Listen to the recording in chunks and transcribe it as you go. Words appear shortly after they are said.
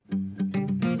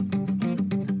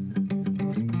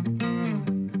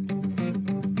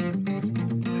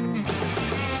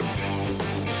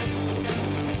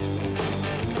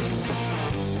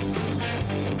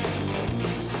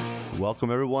welcome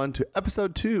everyone to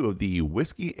episode 2 of the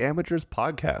Whiskey Amateurs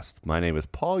podcast. My name is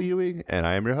Paul Ewing and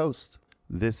I am your host.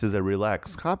 This is a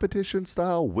relaxed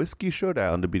competition-style whiskey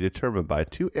showdown to be determined by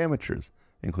 2 amateurs,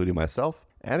 including myself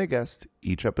and a guest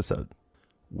each episode.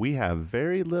 We have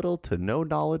very little to no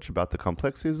knowledge about the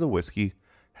complexities of whiskey,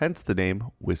 hence the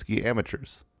name Whiskey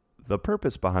Amateurs. The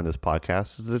purpose behind this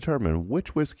podcast is to determine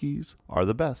which whiskeys are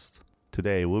the best.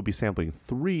 Today, we'll be sampling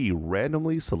 3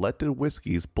 randomly selected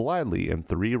whiskeys blindly in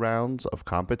 3 rounds of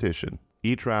competition.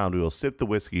 Each round, we will sip the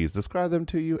whiskeys, describe them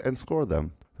to you, and score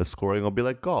them. The scoring will be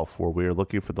like golf, where we are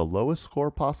looking for the lowest score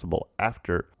possible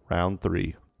after round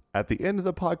 3. At the end of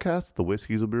the podcast, the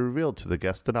whiskeys will be revealed to the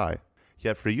guest and I.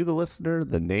 Yet for you, the listener,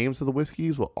 the names of the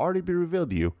whiskeys will already be revealed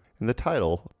to you in the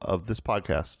title of this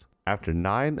podcast. After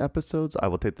 9 episodes, I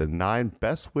will take the 9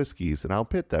 best whiskeys and I'll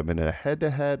pit them in a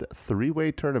head-to-head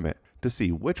 3-way tournament to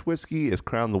see which whiskey is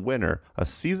crowned the winner of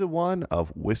Season 1 of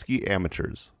Whiskey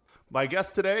Amateurs. My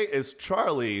guest today is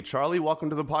Charlie. Charlie, welcome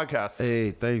to the podcast.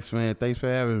 Hey, thanks, man. Thanks for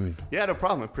having me. Yeah, no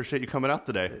problem. I appreciate you coming out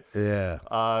today. Yeah.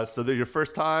 So this is your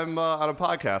first time on a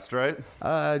podcast, right?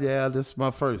 Yeah, this is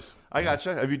my first. I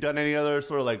gotcha. Have you done any other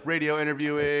sort of like radio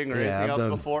interviewing or anything else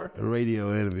before? A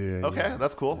radio interview. Okay, yeah.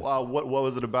 That's cool. What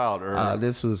was it about? Or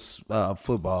this was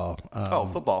football.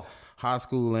 Football. High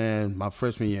school and my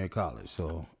freshman year in college.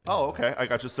 So. Oh, okay. I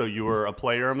gotcha. So you were a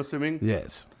player, I'm assuming?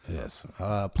 Yes.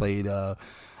 I played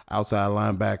outside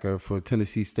linebacker for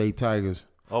Tennessee State Tigers.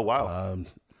 Oh, wow.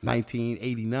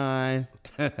 1989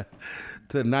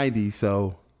 to 90.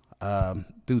 So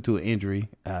due to an injury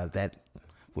that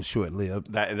was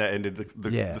short-lived. That ended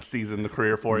the season, the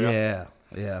career for you?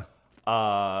 Yeah.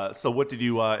 So what did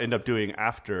you end up doing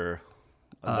after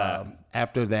that?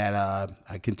 After that,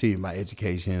 I continued my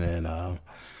education and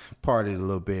partied a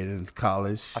little bit in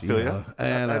college. I feel you.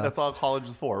 And that's all college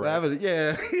is for, right?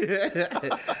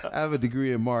 I have a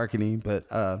degree in marketing, but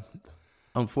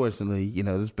unfortunately,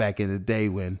 this is back in the day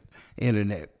when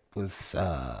internet was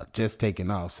just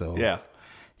taking off. So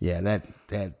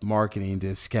that marketing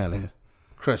just kind of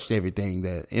crushed everything.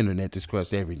 The internet just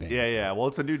crushed everything. Yeah. Well,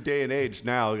 it's a new day and age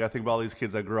now. You got to think about all these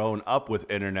kids that grown up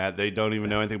with internet. They don't even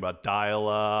know anything about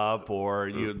dial-up or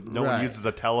no one uses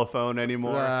a telephone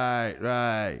anymore.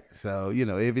 Right. So,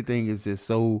 everything is just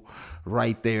so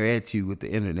right there at you with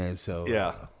the internet. So,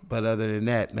 but other than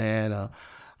that, man,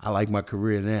 I like my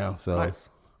career now. So nice.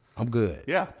 I'm good.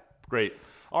 Yeah, great.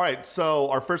 All right, so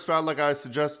our first round, like I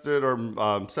suggested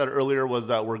or said earlier, was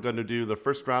that we're going to do the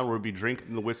first round where we'll be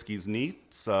drinking the whiskeys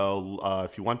neat. So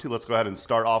if you want to, let's go ahead and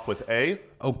start off with A.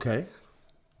 Okay.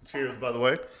 Cheers, by the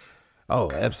way.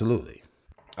 Oh, absolutely.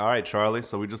 All right, Charlie.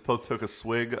 So we just both took a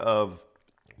swig of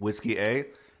whiskey A.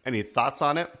 Any thoughts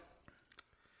on it?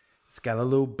 It's got a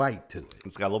little bite to it.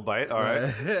 It's got a little bite. All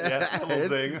right. Yeah, a little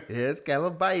zing. It's got a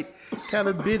little bite. Kind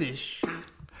of bitish.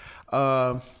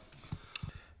 I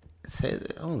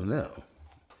don't know.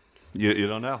 You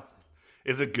don't know.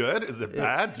 Is it good? Is it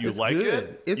bad? Do you like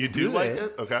good. it? You do like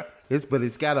it? Okay. It's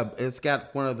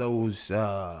got one of those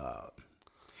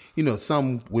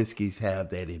some whiskeys have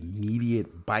that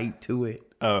immediate bite to it.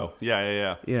 Oh,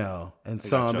 yeah. And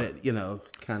some that,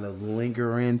 kind of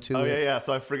linger into it. Oh, yeah.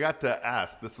 So I forgot to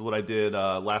ask. This is what I did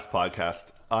last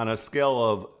podcast. On a scale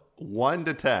of 1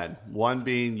 to 10, 1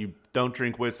 being you don't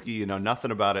drink whiskey, you know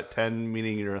nothing about it, 10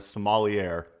 meaning you're a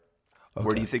sommelier. Okay.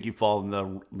 Where do you think you fall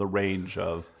in the range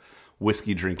of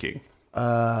whiskey drinking?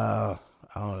 I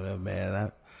don't know,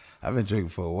 man. I've been drinking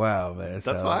for a while, man.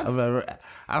 That's fine.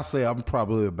 I'll say I'm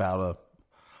probably about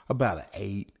an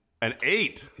 8. An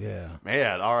 8? Yeah.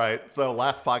 Man, all right. So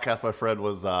last podcast, my friend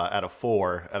was at a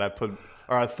 4, and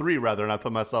a 3 rather, and I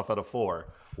put myself at a 4.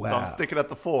 Wow. So I'm sticking at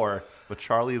the 4, but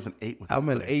Charlie is an 8 with I'm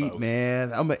an 8, folks.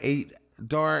 man. I'm an 8.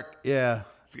 Dark, yeah.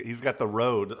 He's got the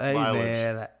road hey, mileage.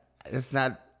 Man, it's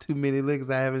not too many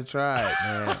liquors I haven't tried,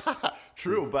 man.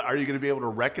 True, but are you going to be able to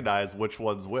recognize which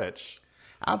one's which?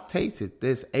 I've tasted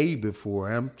this A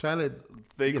before. I'm trying to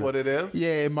think what it is.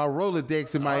 Yeah, in my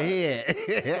Rolodex in my head.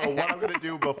 So what I'm going to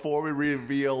do before we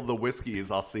reveal the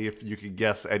whiskeys, I'll see if you can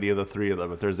guess any of the 3 of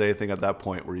them. If there's anything at that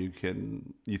point where you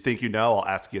think you know, I'll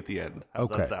ask you at the end. How's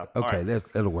that sound? Okay, right.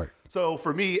 that'll work. So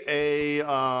for me, A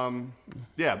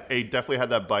definitely had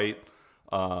that bite.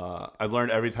 I've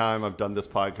learned every time I've done this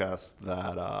podcast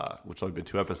that, which only been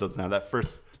 2 episodes now, that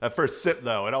first sip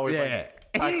though, it always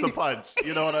packs a punch.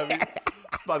 You know what I mean?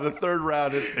 By the 3rd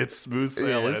round, it's smooth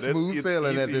sailing. Yeah, it's smooth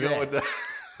sailing easy after that.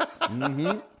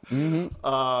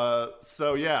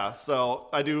 So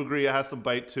I do agree it has some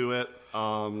bite to it.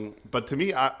 But to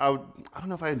me, I don't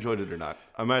know if I enjoyed it or not.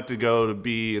 I might have to go to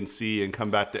B and C and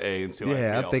come back to A and see how I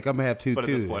feel. I think I'm gonna have to but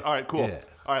too. At this point, all right, cool. Yeah.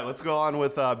 All right, let's go on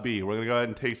with B. We're gonna go ahead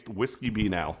and taste whiskey B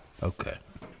now. Okay.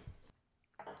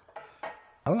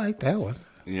 I like that one.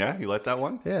 Yeah, you like that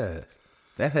one? Yeah.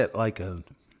 That had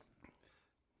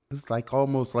it's like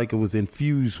almost like it was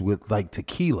infused with like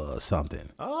tequila or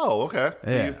something. Oh, okay.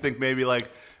 So Yeah. you think maybe like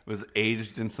it was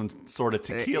aged in some sort of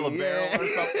tequila barrel or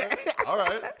something? All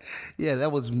right. Yeah,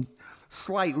 that was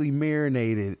slightly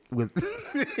marinated with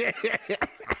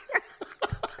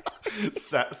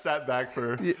sat back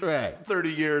for right.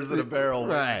 30 years in a barrel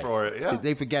waiting for it. Yeah.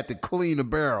 They forgot to clean the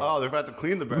barrel. Oh, they forgot to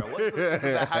clean the barrel. Is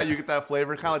that how you get that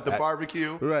flavor? Kind of like the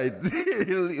barbecue? Right.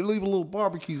 You leave a little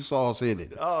barbecue sauce in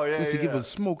it. Oh, yeah. Just to give a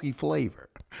smoky flavor.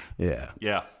 Yeah.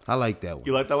 Yeah. I like that one.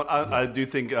 You like that one? I do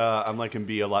think I'm liking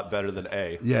B a lot better than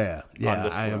A. Yeah. Yeah,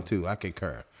 I am too. I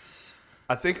concur.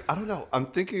 I don't know. I'm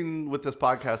thinking with this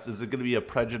podcast, is it going to be a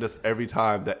prejudice every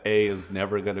time that A is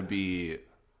never going to be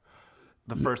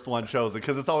the first one chosen?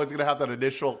 Because it's always going to have that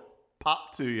initial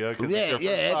pop to you.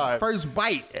 Yeah, first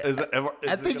bite.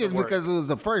 I think it's because it was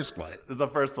the first one. It's the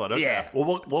first one. Okay. Yeah.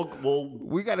 We'll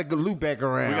we got to loop back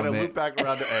around. We got to loop back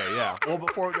around to A. Yeah. Well,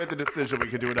 before we make the decision, we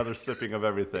can do another sipping of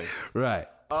everything. Right.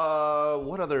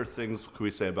 What other things can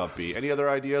we say about B? Any other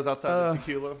ideas outside of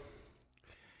tequila?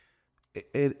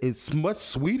 It's much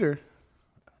sweeter.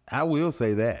 I will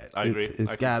say that. I agree.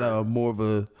 It's got a more of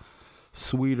a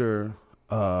sweeter.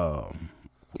 That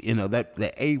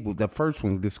the first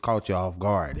one just caught you off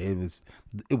guard.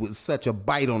 It was such a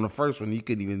bite on the first one you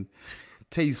couldn't even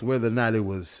taste whether or not it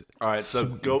was. All right, so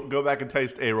go back and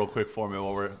taste A real quick for me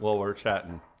while we're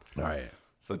chatting. All right.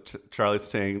 So Charlie's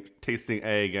tasting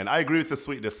A again. I agree with the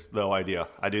sweetness though idea.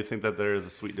 I do think that there is a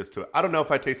sweetness to it. I don't know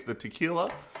if I taste the tequila,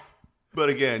 but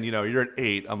again, you're an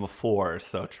 8, I'm a 4,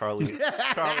 so Charlie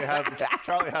has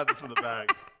this in the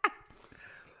bag.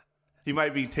 He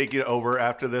might be taking over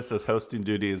after this as hosting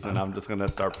duties, and I'm just going to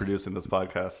start producing this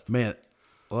podcast. Man,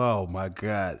 oh my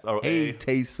God. So A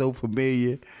tastes so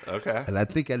familiar. Okay. And I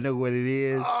think I know what it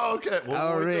is. Oh, okay.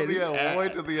 We'll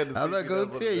wait till the end. I'm not going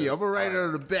to tell you. I'm going to write it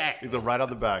on the back. He's right on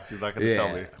the back. He's not going to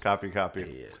tell me. Copy.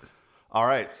 Yes. All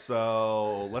right,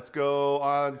 so let's go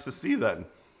on to C then.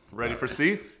 Ready for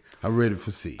C? I'm ready for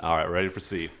C. All right, ready for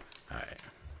C. All right.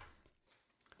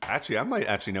 Actually, I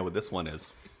might know what this one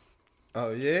is.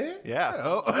 Oh, yeah? Yeah.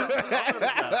 Oh.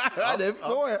 I did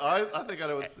 4. I think I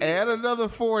know what C. Add another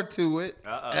 4 to it.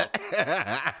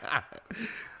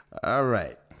 All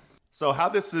right. So how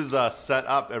this is set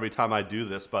up every time I do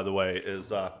this, by the way,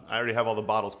 is I already have all the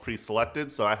bottles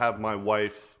pre-selected. So I have my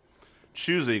wife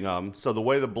choosing them. So the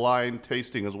way the blind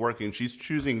tasting is working, she's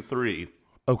choosing 3.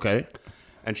 Okay.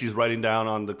 And she's writing down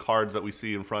on the cards that we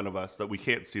see in front of us that we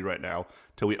can't see right now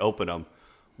till we open them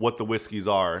what the whiskeys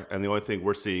are. And the only thing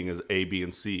we're seeing is A, B,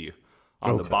 and C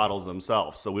on the bottles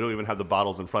themselves. So we don't even have the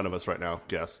bottles in front of us right now,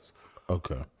 guests.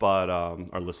 Okay. But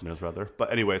our listeners, rather.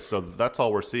 But anyway, so that's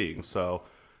all we're seeing. So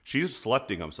she's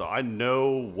selecting them. So I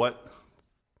know what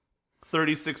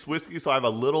 36 whiskey, so I have a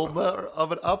little bit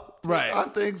of an up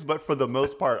on things. But for the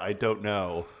most part, I don't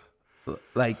know.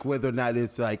 Like whether or not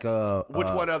it's like which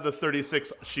one of the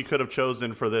 36 she could have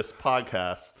chosen for this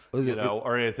podcast,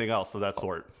 or anything else of that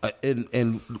sort.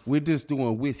 And we're just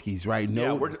doing whiskeys, right?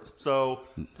 No. Yeah, so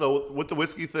with the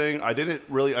whiskey thing, I didn't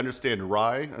really understand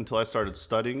rye until I started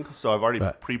studying. So I've already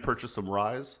pre-purchased some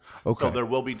ryes. Okay. So there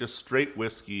will be just straight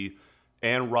whiskey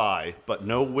and rye, but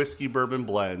no whiskey bourbon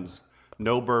blends,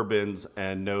 no bourbons,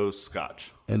 and no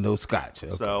scotch. Okay.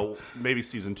 So maybe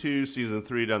season 2, season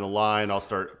 3 down the line, I'll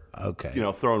start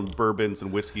throwing bourbons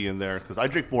and whiskey in there because I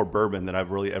drink more bourbon than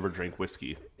I've really ever drank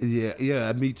whiskey.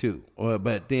 Yeah, me too.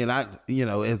 But then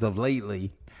as of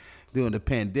lately, during the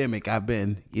pandemic, I've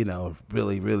been,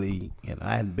 really,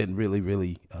 I hadn't been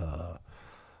really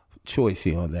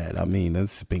choicey on that. I mean, I've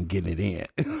just been getting it in.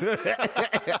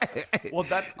 Well,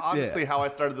 that's honestly how I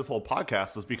started this whole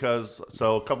podcast was because,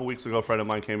 a couple weeks ago, a friend of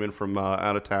mine came in from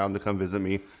out of town to come visit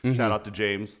me. Mm-hmm. Shout out to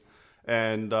James.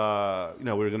 And, we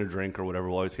were going to drink or whatever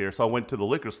while I was here. So I went to the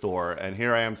liquor store, and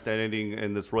here I am standing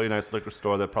in this really nice liquor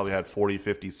store that probably had 40,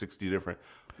 50, 60 different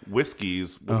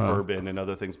whiskeys with bourbon and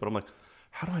other things. But I'm like,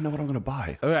 how do I know what I'm going to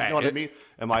buy? Right. You know what I mean?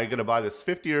 Am I going to buy this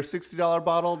 $50 or $60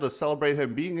 bottle to celebrate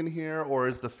him being in here? Or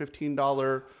is the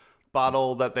 $15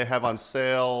 bottle that they have on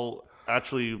sale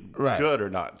actually good or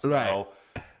not? So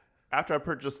after I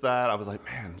purchased that, I was like,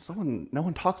 man, no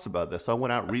one talks about this. So I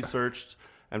went out, researched,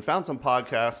 and found some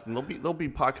podcasts, and there'll be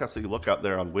podcasts that you look out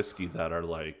there on whiskey that are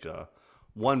like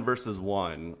 1 versus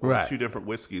 1 or 2 different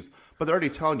whiskeys, but they're already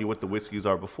telling you what the whiskeys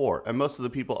are before, and most of the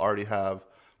people already have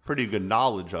pretty good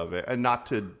knowledge of it, and not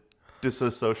to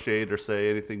disassociate or say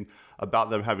anything about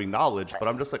them having knowledge, but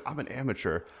I'm just like, I'm an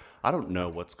amateur. I don't know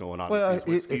what's going on with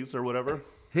these whiskeys or whatever.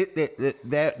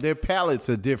 Their palates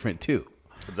are different too.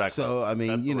 Exactly. So I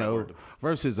mean,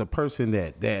 versus a person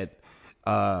that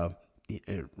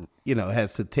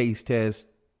has to taste test.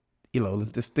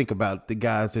 Just think about the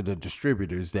guys that are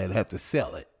distributors that have to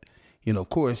sell it. Of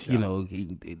course,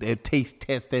 they're taste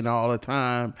testing all the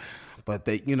time, but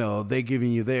they're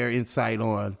giving you their insight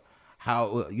on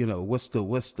how, what's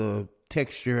the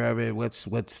texture of it, what's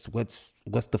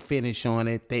the finish on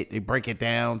it. They break it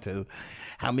down to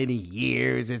how many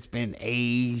years it's been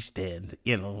aged, and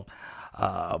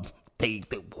how they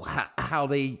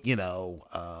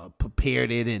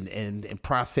prepared it and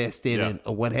processed it and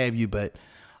or what have you. But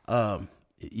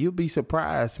you'll be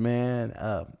surprised, man,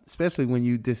 especially when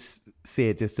you just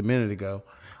said just a minute ago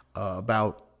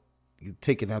about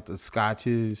taking out the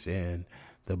scotches and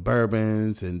the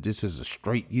bourbons, and this is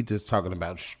you just talking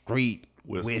about straight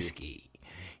whiskey,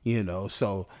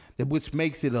 so which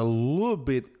makes it a little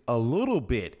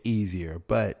bit easier,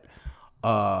 but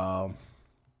I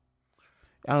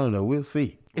don't know, we'll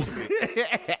see.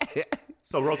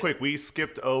 So real quick, we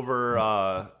skipped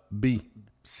over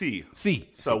C.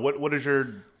 So what is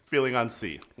your feeling on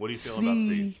C? What do you feel about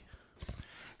C?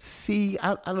 C,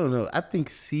 I don't know. I think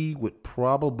C would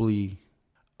probably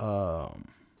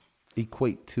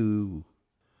equate to.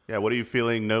 Yeah, what are you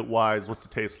feeling note wise? What's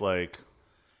it taste like?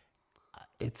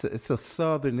 It's a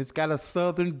southern. It's got a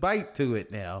southern bite to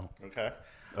it now. Okay.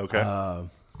 I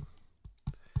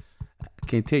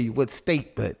can't tell you what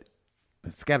state, but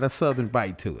it's got a southern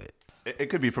bite to it. It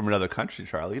could be from another country,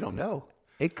 Charlie. You don't know.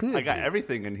 It could. I got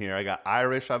everything in here. I got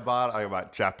Irish. I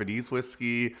got Japanese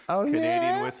whiskey,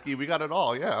 Canadian whiskey. We got it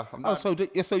all. Yeah. So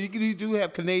you do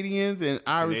have Canadians and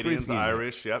Irish whiskey.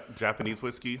 Irish. Yep. Japanese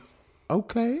whiskey.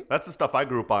 Okay. That's the stuff I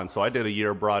grew up on. So I did a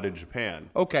year abroad in Japan.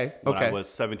 Okay. When I was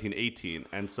 17, 18.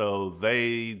 And so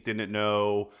they didn't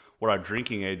know what our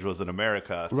drinking age was in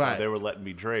America. So they were letting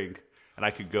me drink. And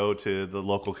I could go to the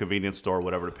local convenience store or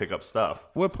whatever to pick up stuff.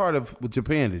 What part of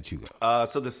Japan did you go?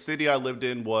 So the city I lived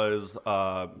in was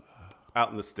out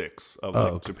in the sticks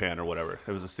of Japan or whatever.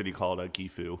 It was a city called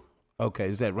Gifu. Okay,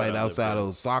 is that right outside of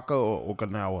Osaka or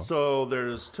Okinawa? So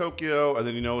there's Tokyo, and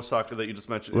then Osaka that you just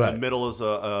mentioned. Right. In the middle is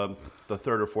the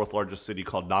third or fourth largest city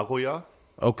called Nagoya.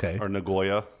 Okay. Or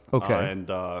Nagoya. Okay. And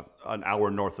an hour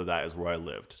north of that is where I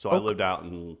lived. So I lived out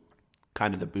in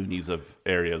kind of the boonies of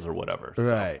areas or whatever. So.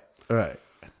 Right. Right.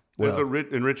 Well, it was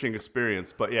an enriching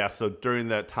experience. But yeah, so during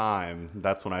that time,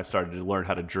 that's when I started to learn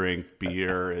how to drink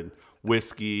beer and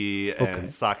whiskey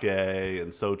and sake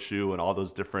and sochu and all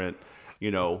those different,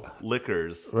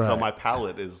 liquors. Right. So my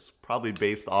palate is probably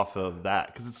based off of that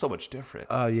because it's so much different.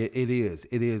 Yeah, it is.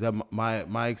 It is.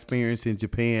 My experience in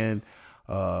Japan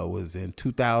was in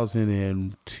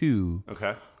 2002.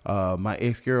 Okay. My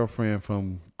ex-girlfriend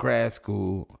from grad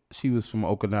school, she was from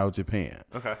Okinawa, Japan.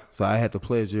 Okay. So I had the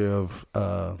pleasure of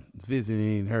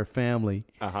visiting her family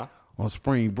on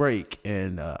spring break.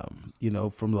 And,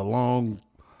 from the long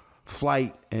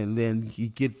flight, and then you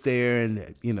get there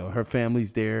and, her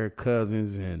family's there,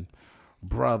 cousins and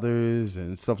brothers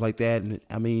and stuff like that. And,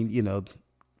 I mean,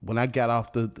 when I got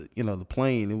off the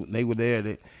plane, they were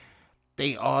there,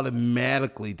 they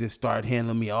automatically just start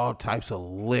handling me all types of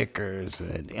liquors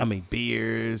and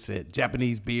beers and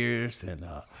Japanese beers and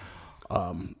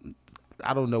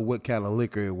I don't know what kind of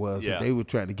liquor it was, but they were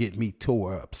trying to get me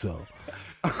tore up. So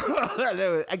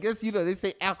I guess they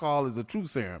say alcohol is a true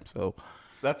serum. So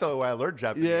that's the way I learned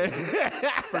Japanese. Yeah.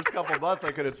 First couple of months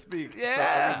I couldn't speak. Yeah. So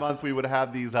every month we would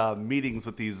have these meetings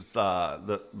with these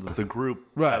the group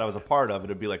that I was a part of.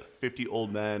 It'd be like 50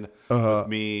 old men with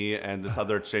me and this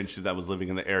other exchange student that was living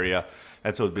in the area.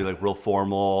 And so it'd be like real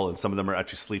formal, and some of them are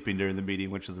actually sleeping during the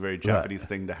meeting, which is a very Japanese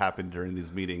thing to happen during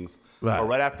these meetings. Right. Or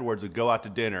right afterwards we'd go out to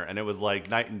dinner, and it was like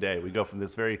night and day. We go from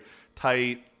this very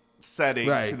tight setting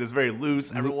to this very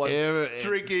loose. Everyone's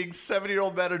drinking.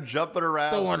 70-year-old men are jumping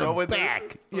around, throwing them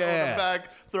back,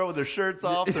 throwing their shirts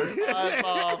off, their ties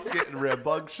off, getting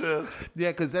rambunctious. Yeah,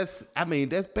 because that's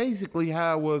basically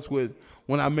how it was when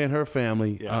I met her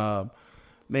family. Yeah.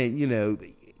 Man,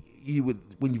 you would,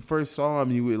 when you first saw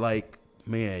them, you were like,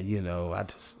 man,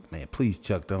 please,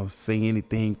 Chuck, don't say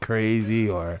anything crazy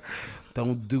or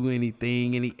don't do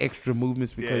any extra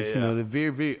movements because they're very,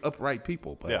 very upright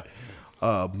people. But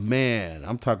man,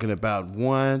 I'm talking about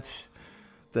once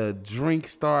the drink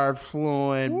started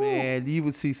flowing, man, you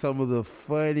would see some of the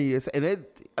funniest, and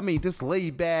just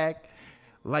laid back,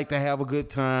 like to have a good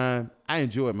time. I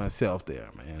enjoyed myself there,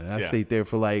 man. And I stayed there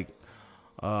for like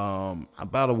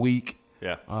about a week.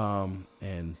 Yeah.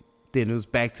 And then it was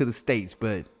back to the States,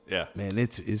 but man,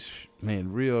 it's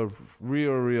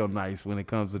real nice when it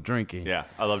comes to drinking. Yeah,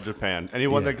 I love Japan.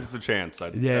 Anyone that gets a chance,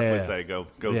 I'd definitely say go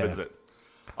visit.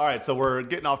 All right, so we're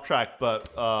getting off track, but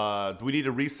do we need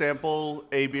to resample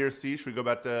A, B, or C? Should we go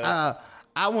back to...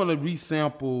 I want to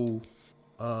resample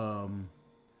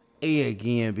A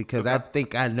again because I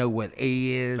think I know what A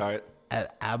is. All right.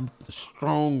 I'm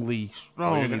strongly.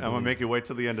 I'm gonna make you wait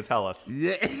till the end to tell us.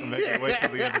 Yeah, I'm make you wait till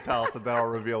the end to tell us, and then I'll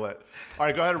reveal it. All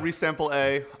right, go ahead and resample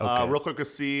A. Okay. Real quick with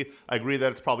C. I agree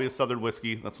that it's probably a Southern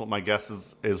whiskey. That's what my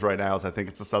guess is right now. Is I think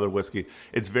it's a Southern whiskey.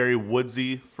 It's very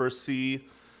woodsy for C,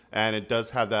 and it does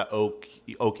have that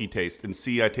oaky taste. In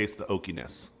C, I taste the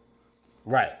oakiness.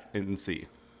 Right. In C.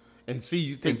 And C,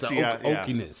 you taste the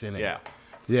oakiness in it. Yeah.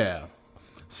 Yeah.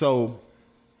 So.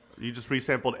 You just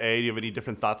resampled A. Do you have any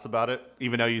different thoughts about it,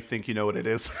 even though you think you know what it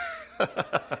is?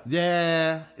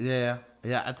 Yeah.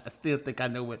 I still think I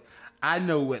know what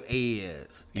A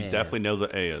is. He definitely knows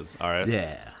what A is. All right.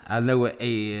 Yeah, I know what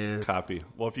A is. Copy.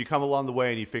 Well, if you come along the way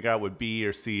and you figure out what B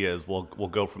or C is, we'll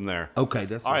go from there. Okay,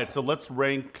 that's all right. So let's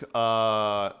rank.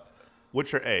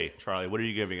 What's your A, Charlie? What are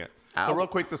you giving it? So real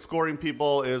quick, the scoring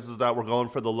people is that we're going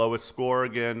for the lowest score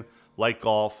again, like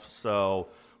golf. So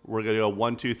we're going to go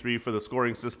 1, 2, 3 for the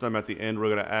scoring system. At the end,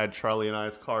 we're going to add Charlie and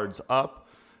I's cards up,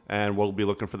 and we'll be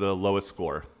looking for the lowest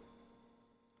score.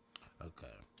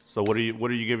 Okay. So what are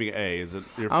you giving A? Is it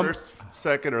your first,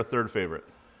 second, or third favorite?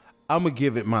 I'm going to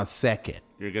give it my second.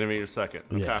 You're going to give it your second?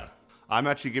 Okay. Yeah. I'm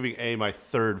actually giving A my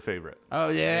third favorite. Oh,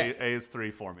 yeah? A is 3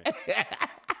 for me.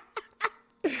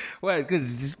 Well,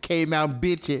 because it just came out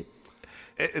bitchy.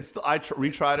 I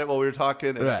retried it while we were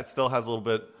talking, and It still has a little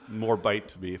bit more bite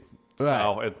to me.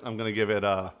 So I'm going to give it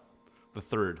the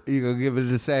third. You're going to give it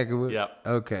the second one? Yep.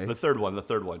 Okay. The third one. You're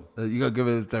going to give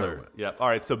it the third one? Yep. All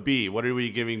right, so B. What are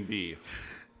we giving B?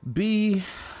 B,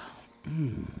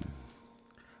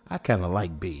 I kind of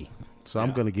like B. So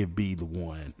I'm going to give B the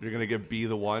 1. You're going to give B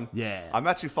the 1? Yeah. I'm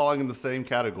actually falling in the same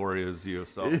category as you,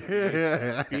 so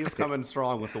B's coming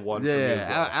strong with the 1 for me as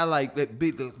well. I like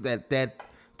that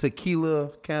tequila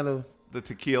kind of... The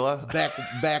tequila?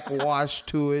 Backwash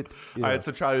to it. All right,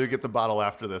 so try to get the bottle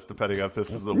after this, depending on if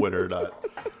this is the winner or not.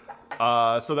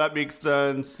 So that makes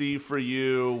then C for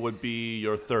you would be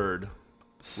your third,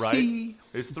 right? C.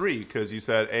 It's 3, because you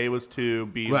said A was 2,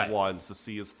 B was 1, so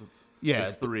C is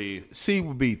 3. C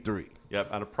would be 3.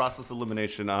 Yep, out of process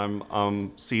elimination,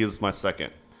 C is my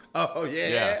second. Oh, yeah?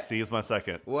 Yeah, C is my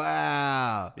second.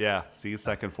 Wow. Yeah, C is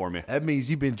second for me. That means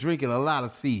you've been drinking a lot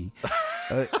of C.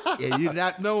 And you're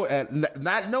not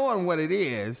knowing what it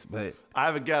is, but... I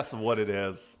have a guess of what it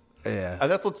is. Yeah. And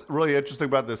that's what's really interesting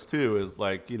about this, too, is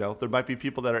like, there might be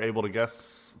people that are able to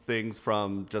guess things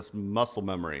from just muscle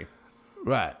memory.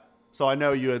 Right. So I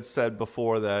know you had said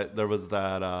before that there was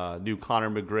that new Conor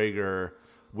McGregor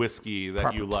whiskey that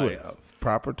Proper you liked. 12.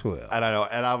 Proper 12. And I know.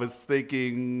 And I was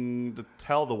thinking to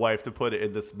tell the wife to put it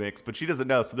in this mix, but she doesn't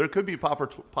know. So there could be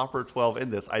Proper 12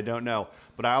 in this. I don't know.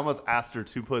 But I almost asked her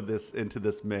to put this into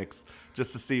this mix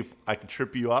just to see if I could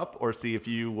trip you up or see if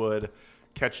you would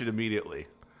catch it immediately.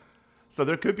 So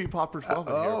there could be Proper 12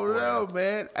 in here. Oh, no,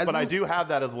 man. I do have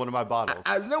that as one of my bottles.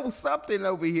 I know something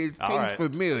over here tastes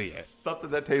familiar. Something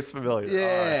that tastes familiar.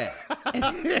 Yeah. All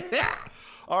right.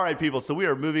 All right, people. So we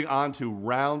are moving on to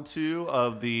round 2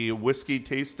 of the whiskey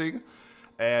tasting,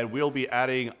 and we'll be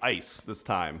adding ice this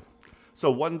time. So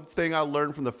one thing I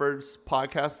learned from the first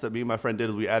podcast that me and my friend did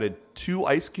is we added 2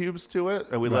 ice cubes to it,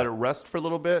 and we let it rest for a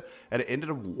little bit, and it ended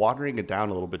up watering it down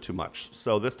a little bit too much.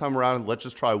 So this time around, let's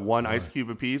just try 1 ice cube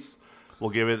apiece.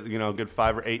 We'll give it, a good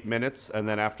 5 or 8 minutes, and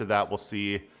then after that, we'll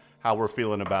see how we're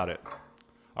feeling about it.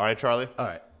 All right, Charlie? All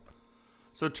right.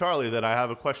 So, Charlie, then I have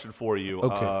a question for you.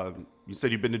 Okay. You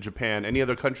said you've been to Japan. Any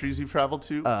other countries you've traveled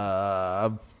to?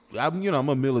 I'm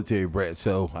a military brat,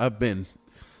 so I've been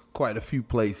quite a few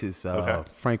places. Okay.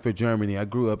 Frankfurt, Germany. I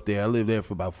grew up there. I lived there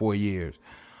for about 4 years.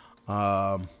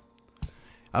 I've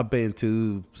been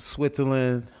to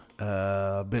Switzerland.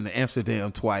 I've been to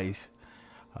Amsterdam twice.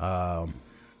 Of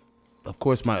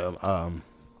course,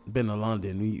 been to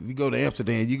London. We go to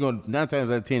Amsterdam. You go 9 times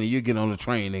out of 10, you get on the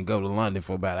train and go to London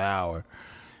for about an hour.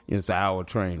 It's an hour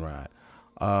train ride.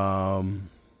 I've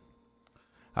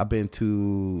been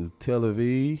to Tel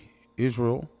Aviv,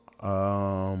 Israel.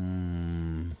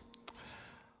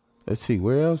 Let's see,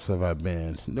 where else have I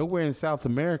been? Nowhere in South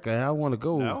America. I want to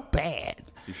go bad.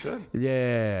 You should.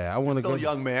 Yeah, I want to go. Still a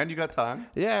young man. You got time.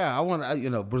 Yeah, I want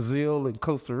to. Brazil and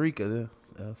Costa Rica.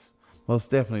 That's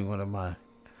most definitely one of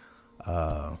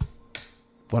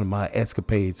my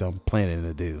escapades I'm planning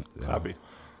to do. Copy.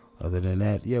 Other than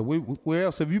that, yeah. Where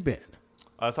else have you been?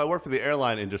 So I worked for the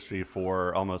airline industry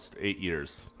for almost 8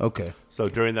 years. Okay. So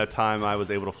during that time, I was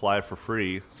able to fly for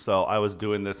free. So I was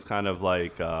doing this kind of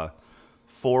like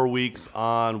 4 weeks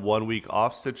on, 1 week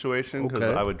off situation because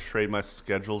I would trade my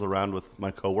schedules around with my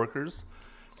coworkers.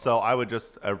 So I would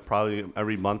just probably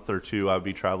every month or two I would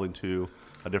be traveling to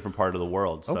a different part of the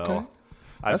world. So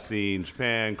I've seen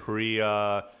Japan,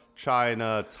 Korea,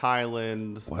 China,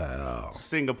 Thailand,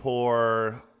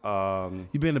 Singapore.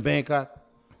 You been to Bangkok?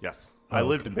 Yes. I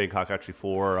lived in Bangkok actually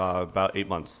for about 8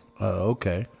 months. Oh,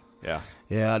 okay. Yeah.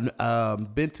 Yeah,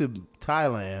 been to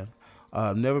Thailand.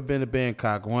 Never been to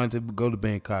Bangkok. Wanted to go to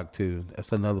Bangkok too.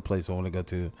 That's another place I want to go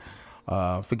to.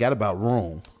 Forgot about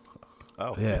Rome.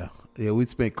 Oh. Yeah. Yeah, we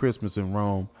spent Christmas in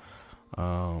Rome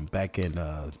back in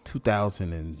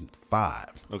 2005.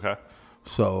 Okay.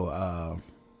 So,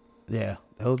 yeah,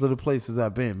 those are the places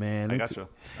I've been, man. I gotcha.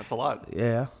 That's a lot.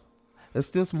 Yeah. There's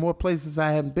still some more places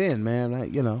I haven't been,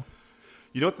 man. You know.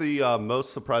 You know what the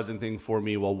most surprising thing for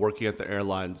me while working at the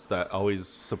airlines that always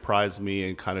surprised me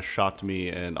and kind of shocked me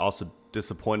and also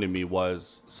disappointed me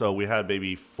was, so we had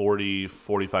maybe 40,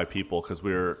 45 people because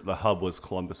the hub was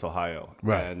Columbus, Ohio.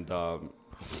 Right. And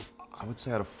I would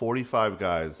say out of 45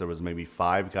 guys, there was maybe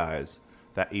 5 guys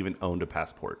that even owned a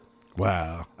passport.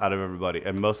 Wow. Out of everybody.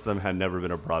 And most of them had never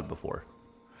been abroad before.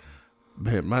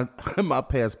 Man, my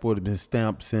passport had been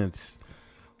stamped since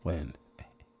when?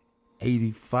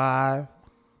 85?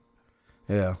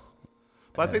 Yeah.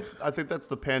 But I think that's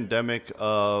the pandemic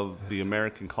of the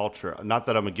American culture. Not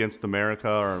that I'm against America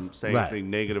or I'm saying anything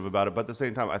negative about it, but at the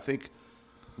same time, I think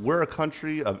we're a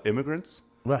country of immigrants.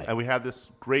 Right. And we have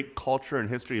this great culture and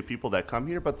history of people that come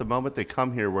here, but the moment they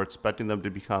come here, we're expecting them to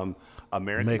become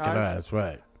Americanized.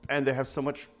 Right. And they have so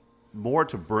much more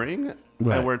to bring,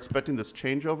 and we're expecting this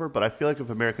changeover. But I feel like if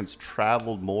Americans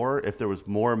traveled more, if there was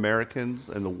more Americans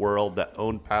in the world that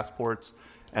owned passports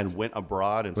and went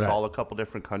abroad and saw a couple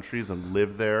different countries and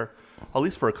lived there, at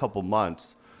least for a couple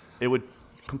months, it would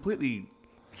completely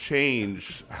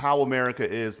change how America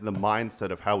is, the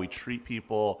mindset of how we treat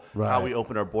people, how we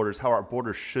open our borders, how our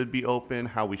borders should be open,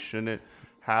 how we shouldn't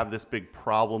have this big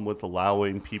problem with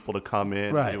allowing people to come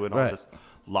in, doing all this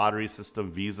lottery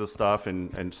system, visa stuff,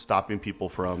 and stopping people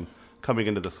from coming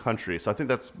into this country. So I think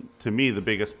that's, to me, the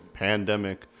biggest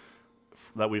pandemic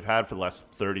that we've had for the last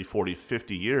 30, 40,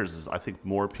 50 years is I think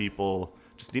more people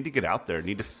just need to get out there,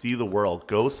 need to see the world,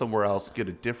 go somewhere else, get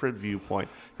a different viewpoint.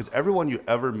 Because everyone you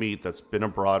ever meet that's been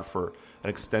abroad for an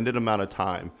extended amount of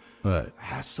time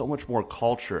has so much more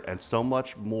culture and so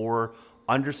much more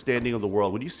understanding of the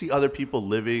world. When you see other people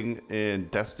living in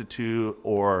destitute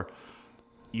or,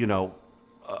 you know,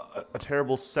 a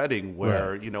terrible setting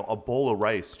where, you know, a bowl of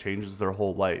rice changes their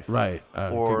whole life.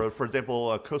 Or, for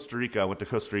example, Costa Rica. I went to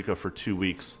Costa Rica for 2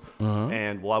 weeks.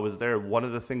 And while I was there, one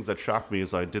of the things that shocked me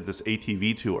is I did this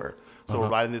ATV tour. So we're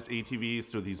riding this ATVs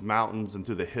through these mountains and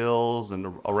through the hills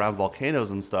and around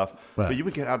volcanoes and stuff. But you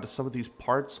would get out to some of these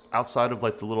parts outside of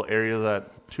like the little area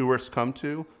that tourists come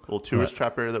to, the little tourist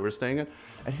trap area that we're staying in.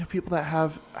 And you have people that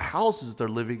have houses they're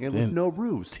living in with no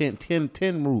roofs. 10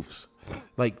 roofs.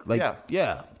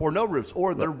 Or no roofs,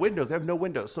 or their windows. They have no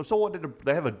windows. So someone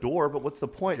they have a door, but what's the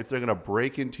point if they're going to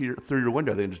break through your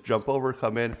window? They can just jump over,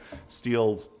 come in,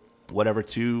 steal whatever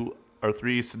 2 or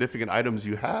 3 significant items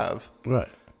you have. Right.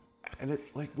 And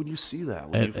it, like, when you see that,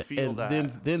 when you feel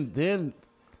that, then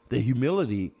the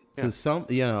humility to some,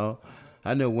 you know,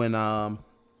 I know when I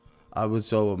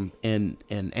was in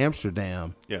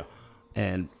Amsterdam. Yeah.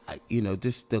 And you know,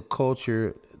 just the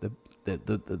culture,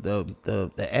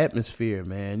 the atmosphere,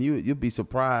 man. You'd be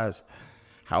surprised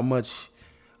how much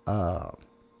that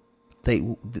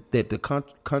the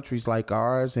countries like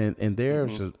ours and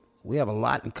theirs, we have a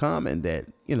lot in common. That,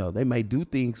 you know, they may do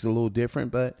things a little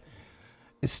different, but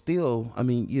it's still, I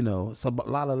mean, you know, it's a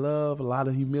lot of love, a lot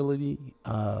of humility.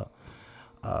 I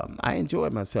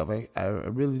enjoyed myself. I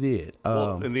really did.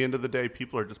 Well, in the end of the day,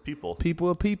 people are just people. People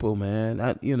are people,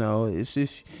 man. You know, it's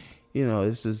just, you know,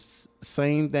 it's just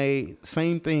same day,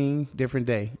 same thing, different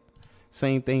day.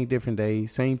 Same thing, different day.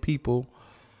 Same people.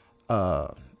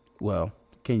 Well,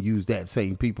 can't use that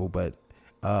same people, but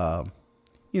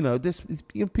you know,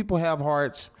 people have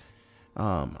hearts.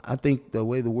 I think the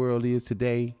way the world is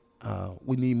today,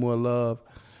 we need more love.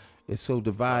 It's so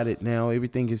divided now.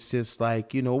 Everything is just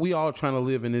like, you know, we all trying to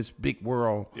live in this big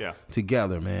world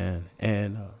together, man.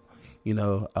 And, you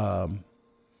know,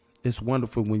 it's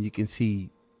wonderful when you can see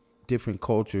different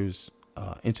cultures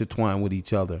intertwine with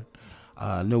each other.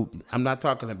 No, I'm not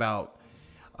talking about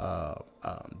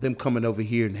them coming over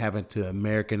here and having to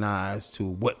Americanize to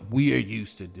what we are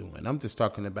used to doing. I'm just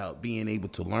talking about being able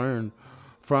to learn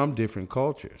from different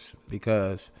cultures,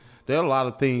 because there are a lot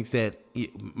of things that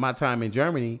my time in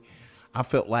Germany, I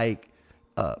felt like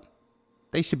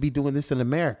they should be doing this in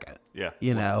America. Yeah.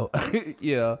 You know,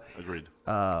 Agreed.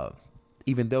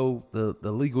 even though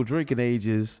the legal drinking age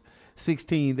is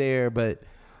 16 there, but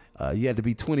you had to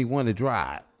be 21 to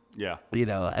drive. Yeah.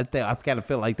 I kind of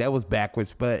felt like that was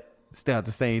backwards, but still at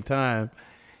the same time,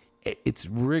 it's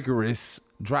rigorous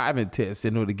driving tests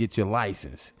in order to get your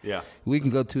license. Yeah. We can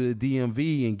go to the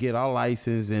DMV and get our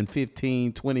license in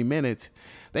 15, 20 minutes.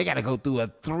 They got to go through a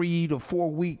 3 to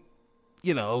 4 week,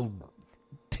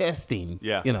 testing,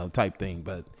 type thing.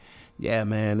 But yeah,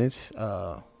 man, it's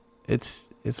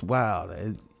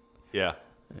wild. Yeah.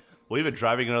 Well, even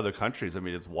driving in other countries, I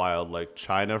mean, it's wild. Like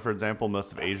China, for example,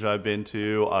 most of Asia I've been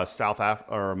to,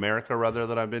 America rather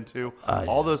that I've been to.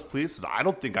 All those places, I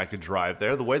don't think I could drive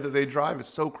there. The way that they drive is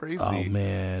so crazy. Oh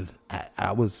man,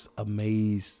 I was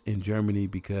amazed in Germany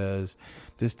because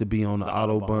just to be on the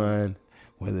Autobahn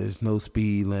where there's no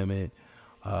speed limit,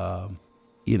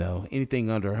 anything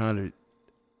under 100,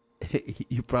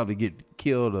 you probably get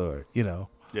killed or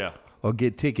or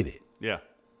get ticketed. Yeah,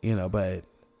 but.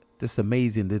 It's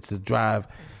amazing that to drive,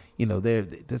 there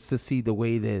just to see the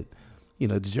way that,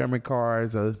 the German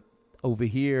cars are over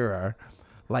here are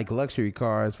like luxury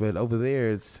cars, but over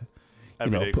there it's, a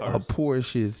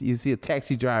Porsche is, you see a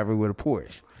taxi driver with a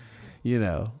Porsche,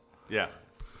 Yeah.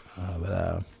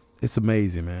 But it's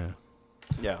amazing, man.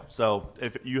 Yeah. So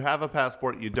if you have a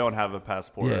passport, you don't have a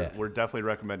passport, we're definitely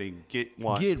recommending get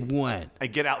one. Get one.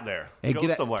 And get out there. And go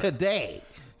get somewhere. Today.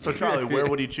 So, Charlie, where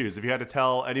would you choose? If you had to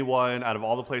tell anyone out of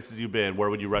all the places you've been, where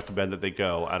would you recommend that they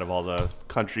go out of all the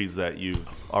countries that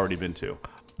you've already been to?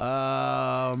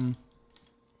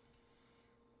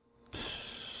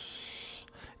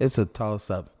 It's a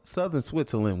toss-up. Southern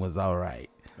Switzerland was all right.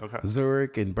 Okay.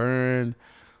 Zurich and Bern,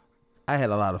 I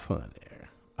had a lot of fun there.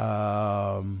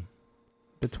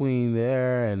 Between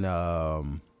there and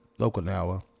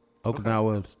Okinawa.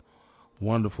 Okinawa's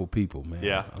wonderful people, man.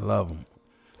 Yeah. I love them.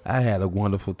 I had a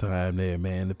wonderful time there,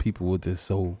 man. The people were just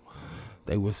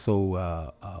they were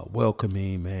so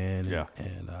welcoming, man. Yeah.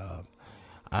 And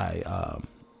I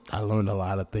learned a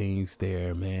lot of things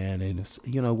there, man. And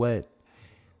you know what?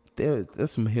 There's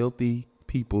some healthy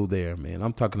people there, man.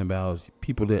 I'm talking about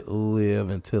people that live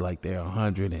until like they're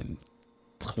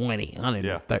 120,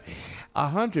 130.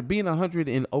 100, being 100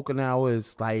 in Okinawa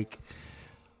is like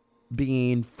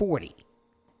being 40.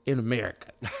 In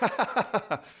America.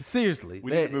 Seriously.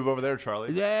 We need to move over there,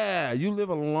 Charlie. Yeah, you live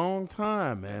a long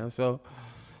time, man. So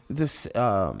just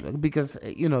because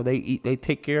they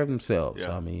take care of themselves.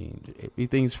 Yeah. I mean,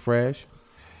 everything's fresh.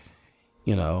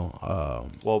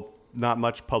 Well, not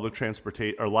much public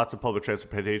transportation or lots of public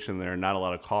transportation there, not a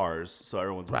lot of cars. So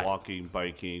everyone's walking,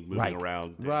 biking, moving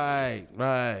around. Right.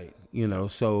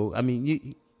 So I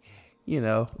mean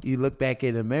you look back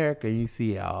at America and you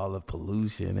see all the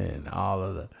pollution and all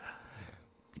of the,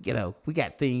 we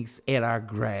got things at our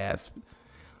grasp.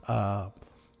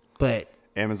 But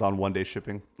Amazon 1-day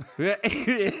shipping. Yeah,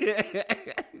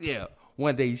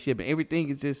 1-day shipping. Everything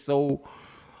is just so,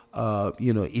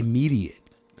 immediate.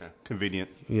 Yeah, convenient.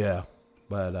 Yeah.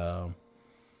 But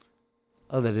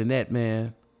other than that,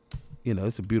 man,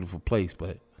 it's a beautiful place.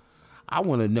 But I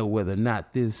want to know whether or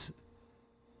not this,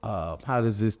 how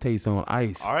does this taste on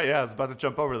ice? All right, I was about to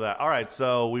jump over that. All right,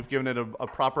 so we've given it a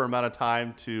proper amount of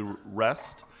time to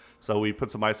rest. So we put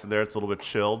some ice in there. It's a little bit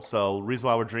chilled. So the reason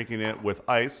why we're drinking it with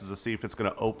ice is to see if it's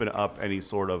going to open up any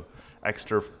sort of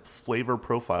extra flavor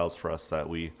profiles for us that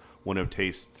we wouldn't have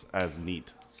tasted as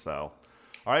neat. So,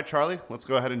 all right, Charlie, let's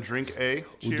go ahead and drink a.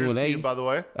 Cheers to you, by the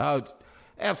way. Oh,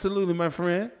 absolutely, my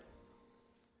friend.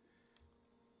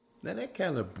 Now that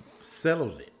kind of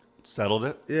settled it. Settled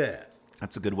it? Yeah.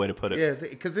 That's a good way to put it. Yeah,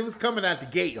 because it was coming out the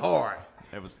gate hard.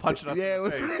 It was punching us in the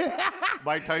face.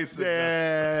 Mike Tyson.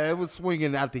 Yeah, it was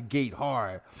swinging out the gate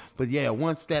hard. But yeah,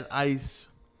 once that ice,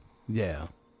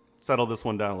 settle this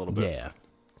one down a little bit. Yeah.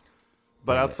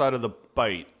 But outside of the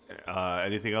bite,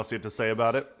 anything else you have to say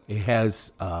about it? It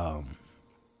has, I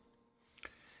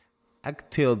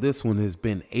could tell this one has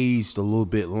been aged a little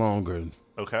bit longer.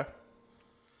 Okay.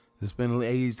 It's been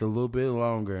aged a little bit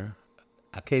longer.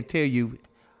 I can't tell you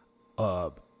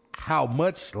how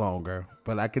much longer,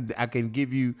 but I can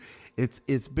give you it's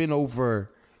over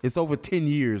 10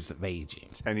 years of aging.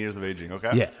 10 years of aging,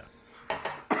 okay. Yeah.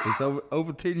 It's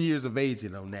over 10 years of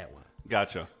aging on that one.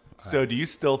 Gotcha. So do you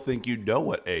still think you know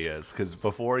what A is? Because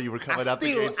before you were coming out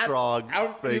the gate strong.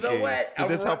 You know what? Did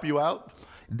this help you out?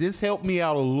 This helped me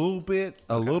out a little bit.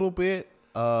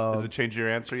 Does it change your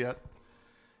answer yet?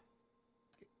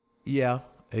 Yeah,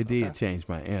 it did change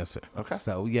my answer. Okay.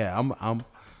 So yeah, I'm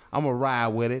gonna ride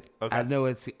with it. Okay. I know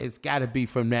it's got to be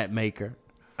from that maker.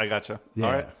 I gotcha. Yeah.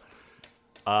 All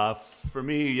right. For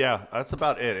me, that's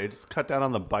about it. I just cut down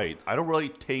on the bite. I don't really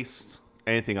taste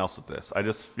anything else with this. I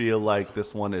just feel like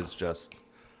this one is just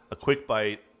a quick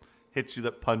bite, hits you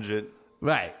that pungent,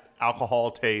 right,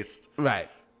 alcohol taste, right.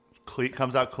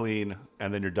 Comes out clean,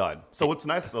 and then you're done. So what's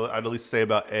nice, I'd at least say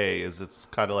about A, is it's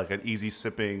kind of like an easy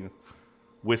sipping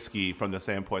whiskey from the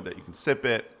standpoint that you can sip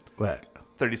it. Right.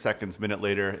 30 seconds, minute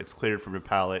later, it's cleared from your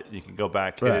palate. You can go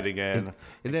back, hit it again.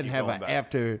 It doesn't have an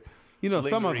after,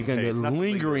 some of them can have a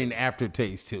lingering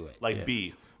aftertaste to it. Like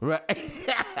B. Right.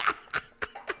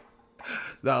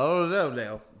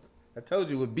 No. I told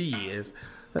you what B is.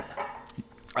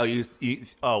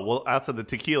 Well, outside the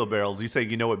tequila barrels, you saying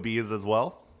you know what B is as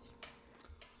well?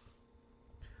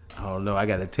 I don't know. I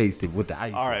got to taste it with the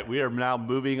ice. All right. We are now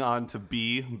moving on to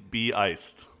B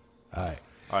iced. All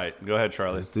right. Go ahead,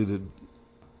 Charlie. Let's do the...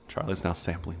 Charlie's now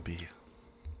sampling B.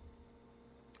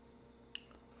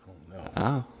 I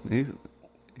don't know.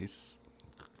 He's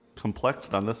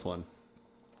complexed on this one.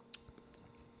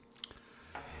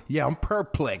 Yeah, I'm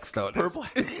perplexed, though.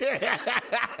 Perplexed.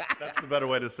 That's the better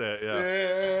way to say it,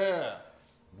 yeah.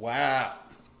 Wow.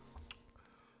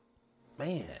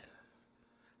 Man.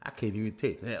 I can't even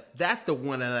take that. That's the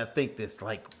one that I think that's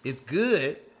like, it's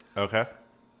good. Okay.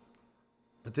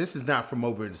 But this is not from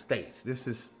over in the States. This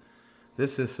is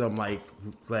some like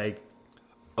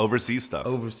overseas stuff.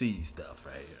 Overseas stuff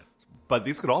right here. But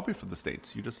these could all be from the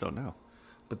States. You just don't know.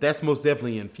 But that's most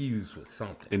definitely infused with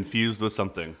something. Infused with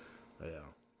something. Yeah.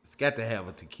 It's got to have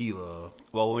a tequila.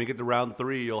 Well, when we get to round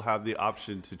 3, you'll have the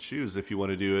option to choose if you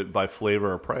want to do it by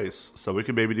flavor or price. So we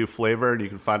could maybe do flavor, and you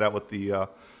can find out what the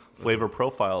flavor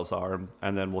profiles are,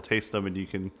 and then we'll taste them, and you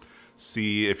can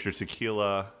see if your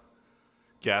tequila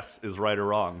guess is right or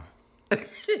wrong.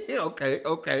 Okay.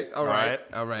 All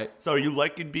right. So are you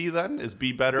liking B then? Is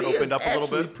B better? B opened is up a little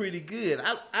actually bit? Pretty good.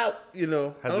 Has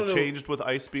it changed with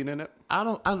ice being in it? I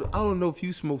don't know if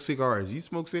you smoke cigars. You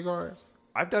smoke cigars?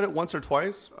 I've done it once or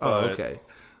twice. Oh, okay.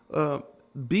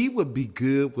 B would be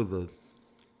good with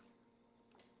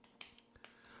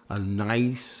a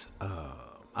nice,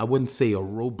 I wouldn't say a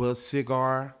robust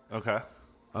cigar. Okay.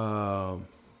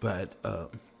 But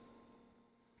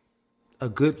a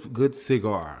good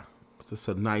cigar. Just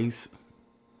a nice,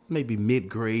 maybe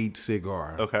mid-grade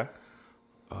cigar. Okay.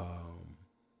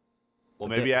 Well,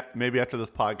 maybe after this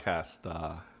podcast,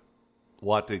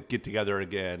 we'll have to get together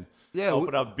again. Yeah,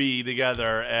 open up B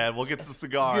together, and we'll get some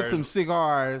cigars. Get some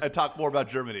cigars. And talk more about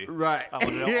Germany. Right. I want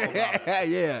to know all about it.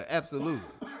 Yeah, absolutely.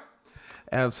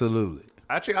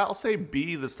 Actually, I'll say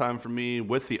B this time for me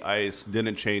with the ice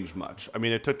didn't change much. I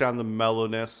mean, it took down the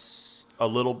mellowness a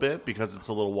little bit because it's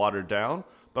a little watered down.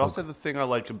 But I'll say the thing I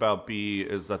like about B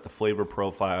is that the flavor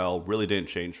profile really didn't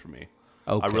change for me.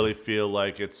 Okay. I really feel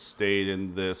like it stayed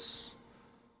in this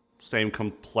same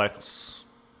complex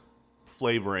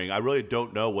flavoring. I really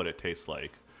don't know what it tastes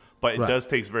like, but it does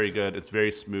taste very good. It's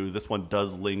very smooth. This one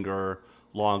does linger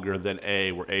longer than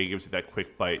A, where A gives you that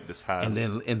quick bite. This has and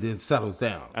then settles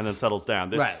down.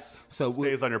 This so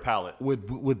stays on your palate.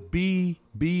 With B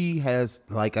has,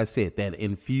 like I said, that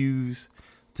infused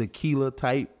tequila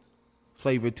type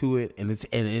flavor to it, and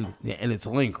it's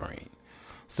lingering.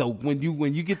 So when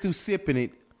you get through sipping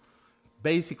it,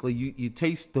 basically you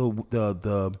taste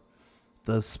the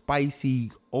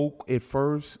spicy oak at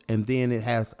first, and then it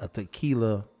has a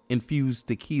infused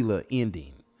tequila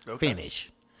ending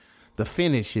finish. The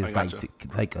finish is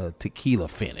like a tequila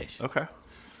finish. Okay,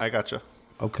 I gotcha.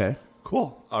 Okay,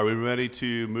 cool. Are we ready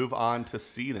to move on to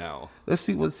C now? Let's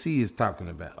see what C is talking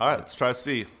about. All right, let's try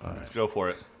C. Let's go for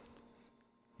it.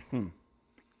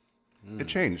 It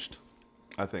changed,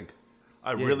 I think.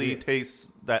 I really taste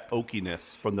that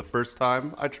oakiness from the first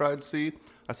time I tried C.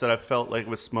 I said I felt like it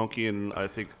was smoky, and I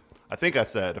think I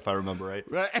said, if I remember right,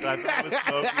 that I thought it was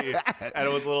smoky, and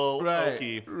it was a little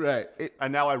oaky. Right.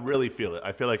 And now I really feel it.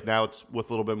 I feel like now it's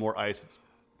with a little bit more ice. It's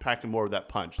packing more of that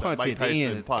punch. That Mike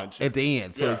Tyson punch. At the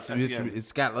end. So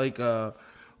it's got like what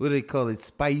do they call it?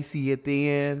 Spicy at the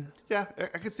end. Yeah,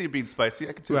 I can see it being spicy.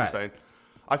 I can see what you're saying.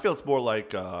 I feel it's more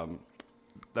like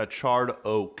that charred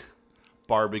oak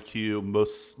barbecue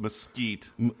mesquite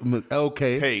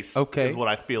taste is what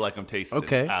I feel like I'm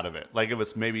tasting out of it. Like if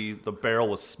it's maybe the barrel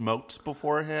was smoked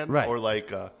beforehand, or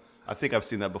like I think I've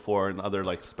seen that before in other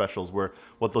like specials where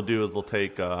what they'll do is they'll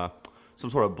take some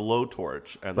sort of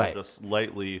blowtorch and they'll just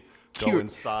lightly go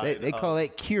inside. They call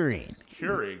that curing.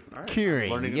 Curing. All right.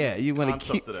 Curing. Yeah, you want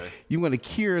to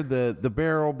cure the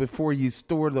barrel before you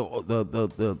store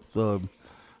the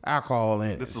alcohol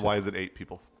in it. This is why is it 8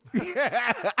 people.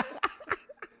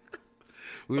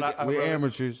 We're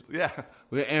amateurs. Yeah.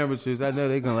 We're amateurs. I know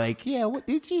they're going to what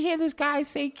did you hear this guy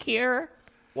say, cure?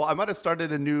 Well, I might have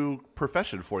started a new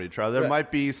profession for you, Charlie. There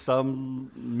might be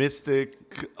some mystic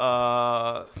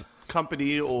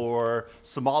company or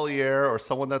sommelier or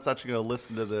someone that's actually going to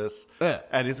listen to this,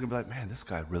 and he's going to be like, "Man, this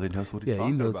guy really knows what he's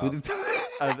talking about." What he's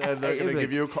and then they're going to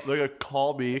give you they're going to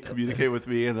call me, communicate with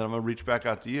me, and then I'm going to reach back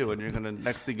out to you, and you're going to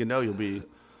next thing you know, you'll be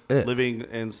living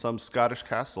in some Scottish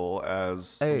castle as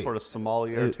some sort of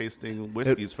sommelier tasting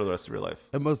whiskeys for the rest of your life.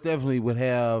 It most definitely would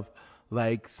have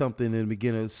like something in the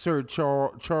beginning, Sir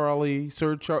Charlie,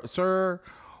 Sir,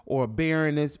 or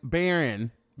Baron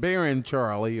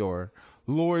Charlie, or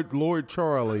Lord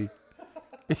Charlie.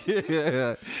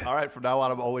 Yeah. All right, from now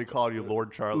on, I'm only calling you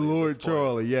Lord Charlie. Lord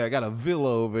Charlie, yeah. I got a villa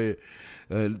over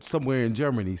somewhere in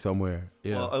Germany somewhere.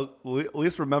 Yeah. Well, at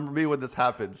least remember me when this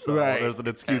happens. So there's an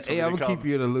excuse for me to come. I'm going to keep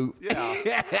you in the loop.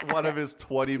 Yeah. One of his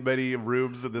 20 many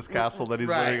rooms in this castle that he's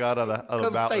living on the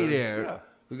mountain. Come stay there. Yeah.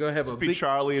 We're going to have be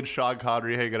Charlie and Sean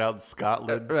Connery hanging out in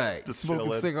Scotland. Right. Just smoking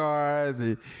chilling cigars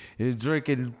and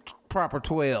drinking proper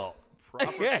 12.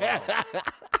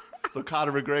 So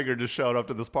Conor McGregor just showed up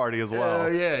to this party as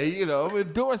well. Yeah, I'm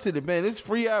endorsing it, man. It's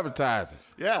free advertising.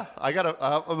 Yeah,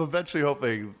 I'm eventually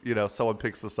hoping, someone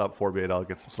picks this up for me and I'll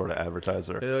get some sort of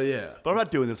advertiser. Hell yeah. But I'm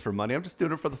not doing this for money. I'm just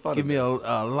doing it for the fun Give of me a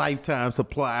lifetime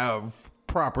supply of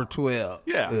proper 12.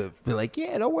 Yeah. Be like,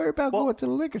 don't worry about going to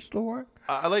the liquor store.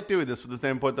 I like doing this from the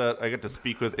standpoint that I get to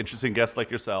speak with interesting guests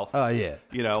like yourself. Oh, yeah.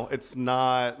 It's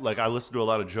not like I listen to a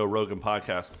lot of Joe Rogan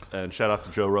podcasts, and shout out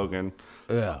to Joe Rogan.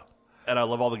 Yeah. And I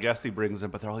love all the guests he brings in,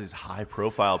 but they're all these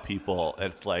high-profile people.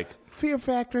 And it's like Fear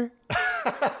Factor.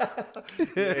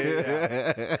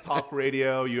 yeah. Talk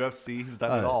radio, UFC, he's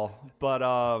done it all. But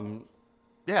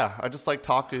I just like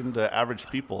talking to average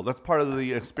people. That's part of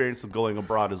the experience of going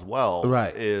abroad as well.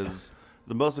 Right. Is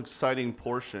the most exciting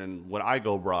portion when I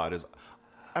go abroad is,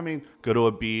 go to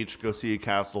a beach, go see a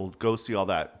castle, go see all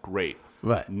that. Great.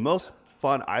 Right. Most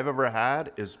fun I've ever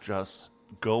had is just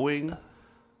going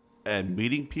and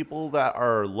meeting people that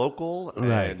are local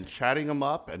and chatting them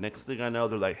up. And next thing I know,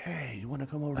 they're like, "Hey, you want to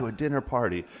come over to a dinner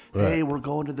party? Hey, we're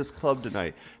going to this club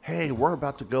tonight. Hey, we're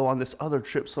about to go on this other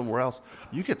trip somewhere else."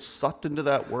 You get sucked into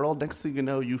that world. Next thing you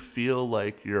know, you feel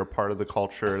like you're a part of the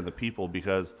culture and the people,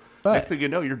 because next thing you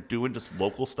know, you're doing just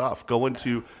local stuff, going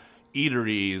to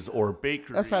eateries or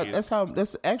bakeries.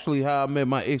 That's actually how I met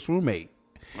my ex-roommate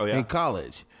in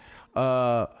college.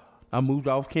 I moved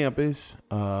off campus,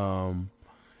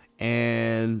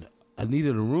 and I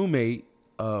needed a roommate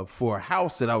for a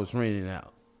house that I was renting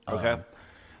out. Okay.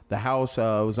 The house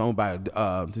was owned by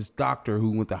this doctor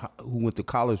who went to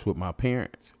college with my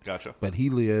parents. Gotcha. But he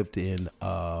lived in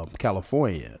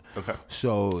California. Okay.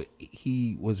 So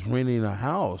he was renting a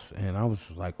house, and I was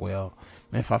just like, well,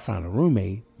 man, if I find a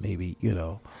roommate, maybe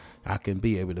I can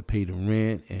be able to pay the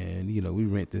rent, and we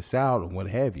rent this out and what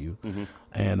have you. Mm-hmm.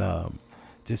 And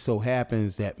just so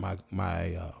happens that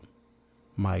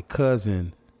my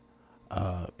cousin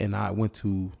and I went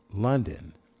to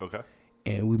London. Okay.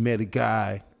 And we met a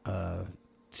guy.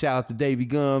 Shout out to Davey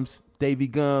Gums.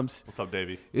 What's up,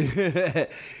 Davey?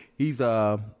 He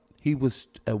was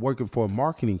working for a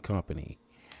marketing company.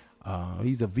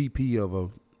 He's a VP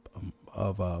of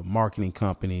a marketing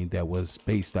company that was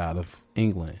based out of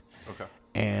England. Okay.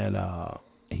 And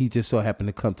he just so happened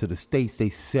to come to the States. They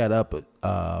set up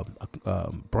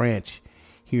a branch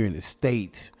here in the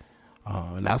States.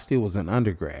 And I still was an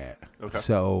undergrad. Okay.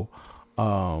 So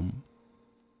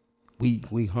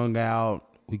we hung out.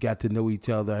 We got to know each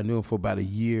other. I knew him for about a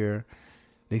year.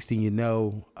 Next thing you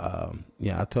know,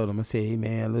 I told him, I said, "Hey,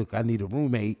 man, look, I need a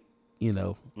roommate,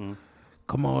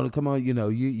 Come on,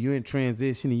 you're in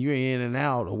transition and you're in and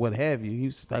out or what have you." He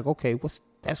was like, "Okay,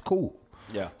 that's cool."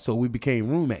 Yeah. So we became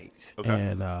roommates. Okay.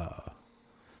 And to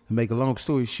make a long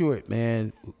story short,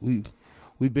 man,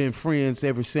 we've been friends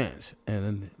ever since.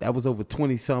 And that was over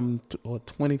 20-something, or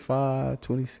 25,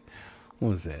 20, what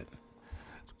was that?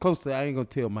 Close to, I ain't going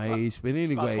to tell my age, but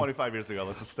anyway. About 25 years ago.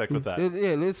 Let's just stick with that.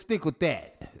 Yeah, let's stick with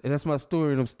that. And that's my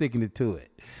story, and I'm sticking it to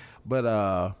it.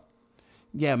 But,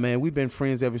 yeah, man, we've been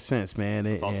friends ever since, man.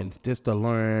 And just to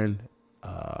learn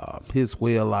his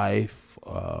way of life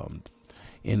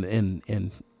in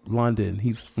London.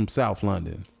 He's from South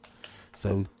London.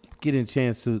 So getting a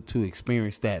chance to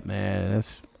experience that, man,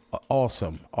 that's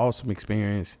awesome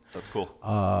experience. That's cool.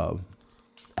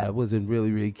 I wasn't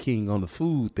really keen on the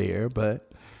food there, but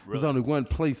there's only one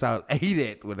place I ate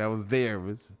at when I was there. It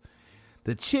was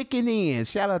the Chicken Inn.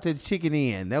 Shout out to the Chicken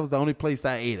Inn. That was the only place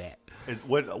I ate at.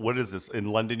 What is this, in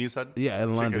London, you said? Yeah,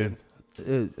 in London.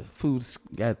 Food's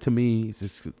got, to me,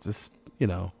 it's just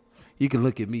you can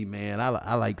look at me, man.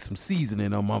 I like some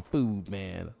seasoning on my food,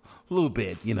 man. A little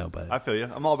bit, but I feel you.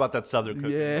 I'm all about that Southern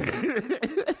cooking. Yeah.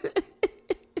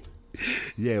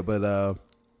 Yeah, but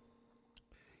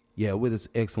Yeah, with this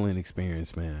excellent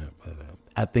experience, man. But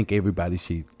I think everybody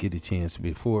should get a chance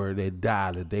before they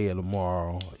die today or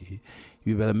tomorrow.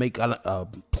 You better make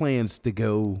plans to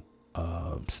go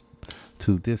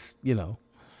to this,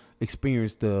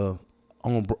 experience the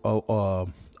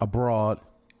abroad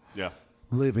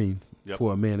living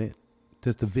for a minute,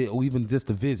 just to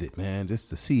visit, man,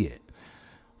 just to see it.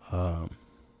 But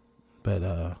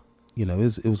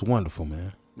it was wonderful,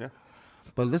 man. Yeah.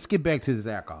 But let's get back to this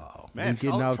alcohol. Man,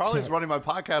 Charlie's running my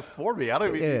podcast for me. I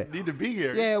don't even need to be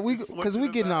here. Yeah, because we're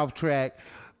getting off track.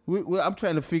 I'm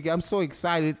trying to figure. I'm so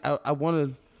excited. I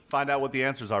want to find out what the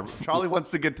answers are. Charlie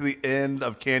wants to get to the end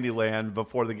of Candyland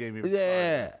before the game even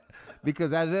starts.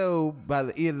 Because I know by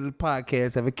the end of the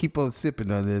podcast, if I keep on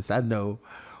sipping on this, I know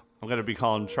I'm going to be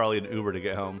calling Charlie an Uber to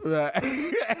get home. Right.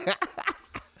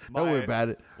 Don't worry about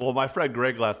it. Well, my friend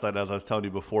Greg last night, as I was telling you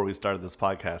before we started this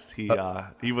podcast, he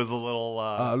was a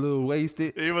little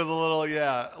wasted. He was a little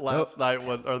last night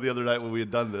or the other night when we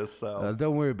had done this. So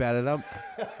don't worry about it.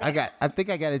 I think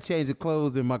I got to change the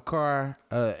clothes in my car,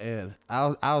 and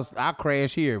I'll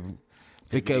crash here.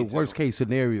 Because worst case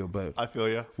scenario, but I feel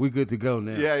you. We're good to go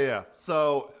now. Yeah.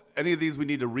 So any of these we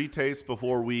need to retaste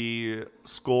before we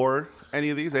score any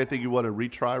of these? Anything you want to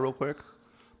retry real quick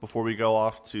before we go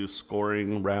off to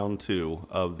scoring round 2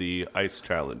 of the ice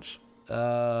challenge?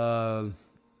 Nah,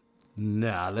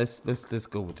 let's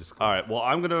go with this. All right. Well,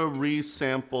 I'm gonna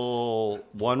resample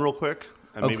 1 real quick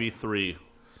and maybe 3.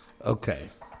 Okay.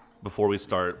 Before we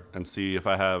start and see if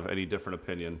I have any different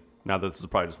opinion. Now that this is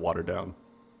probably just watered down.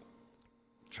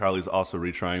 Charlie's also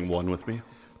retrying 1 with me.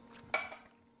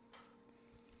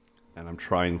 And I'm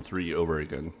trying 3 over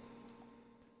again.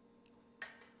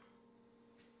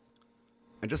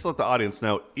 And just to let the audience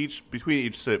know, between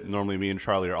each sip, normally me and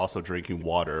Charlie are also drinking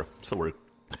water. So we're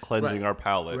cleansing our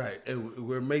palate. Right. And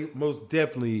we're most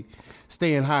definitely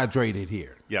staying hydrated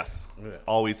here. Yes. Yeah.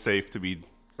 Always safe to be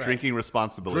drinking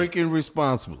responsibly. Drinking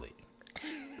responsibly.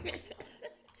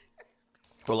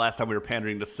 Well, last time we were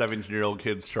pandering to 17-year-old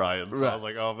kids trying. So I was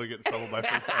like, I'm going to get in trouble my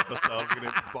first episode. I'm going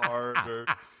to get barred or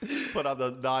put on the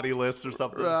naughty list or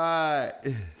something. Right.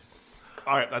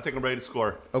 All right. I think I'm ready to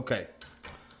score. Okay.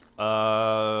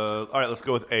 All right. Let's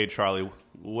go with A, Charlie.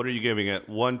 What are you giving it?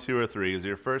 1, 2, or 3? Is it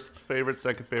your first favorite,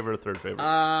 second favorite, or third favorite?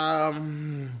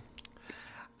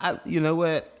 You know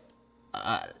what?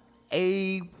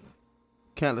 A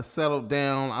kind of settled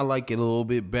down. I like it a little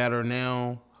bit better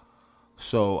now.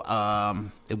 So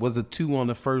it was a 2 on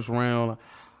the first round.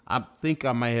 I think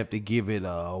I might have to give it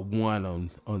a 1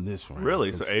 on this round.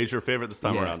 Really? So A is your favorite this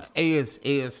time around? A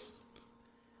is.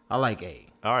 I like A.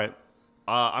 All right.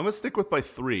 I'm going to stick with my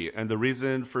 3. And the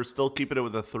reason for still keeping it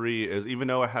with a 3 is even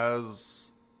though it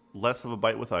has less of a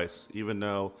bite with ice, even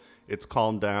though it's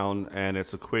calmed down and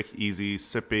it's a quick, easy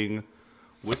sipping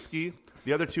whiskey,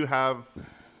 the other 2 have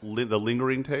the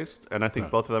lingering taste, and I think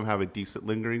both of them have a decent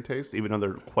lingering taste, even though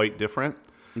they're quite different.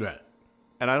 Right.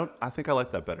 And I think I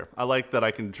like that better. I like that I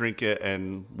can drink it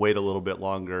and wait a little bit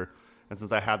longer. And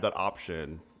since I have that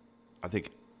option, I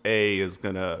think A is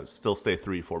gonna still stay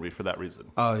 3 for me for that reason.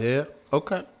 Oh yeah.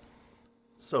 Okay.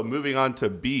 So moving on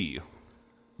to B.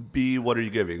 B, what are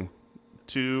you giving?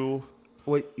 2.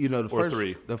 Well, or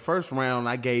 3? The first round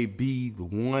I gave B the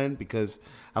 1 because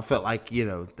I felt like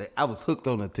I was hooked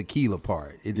on the tequila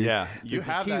part. You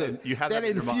have that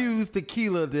infused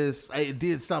tequila. It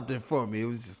did something for me. It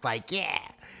was just like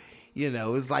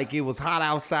it's like it was hot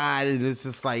outside, and it's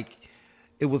just like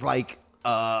it was like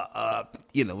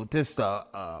just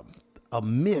a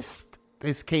mist.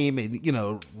 This came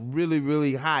in really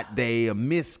really hot day. A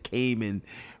mist came and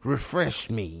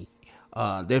refreshed me.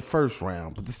 That first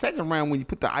round, but the second round when you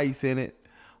put the ice in it.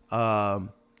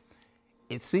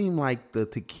 It seemed like the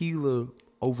tequila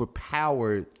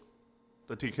overpowered.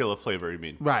 The tequila flavor, you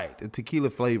mean? Right. The tequila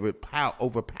flavor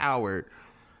overpowered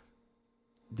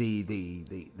the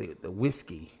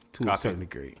whiskey to a certain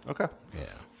degree. Okay. Yeah.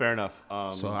 Fair enough.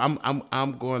 So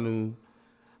I'm going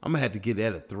to have to get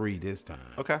that a 3 this time.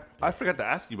 Okay. I forgot to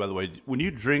ask you, by the way, when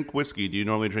you drink whiskey, do you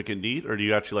normally drink it neat or do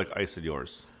you actually like ice in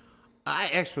yours?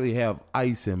 I actually have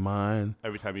ice in mine.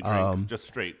 Every time you drink just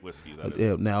straight whiskey, that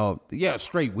is. Now,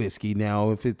 straight whiskey.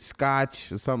 Now, if it's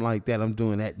scotch or something like that, I'm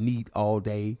doing that neat all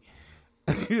day.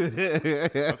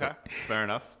 Okay, fair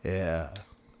enough. Yeah.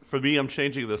 For me, I'm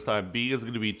changing this time. B is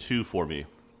going to be 2 for me.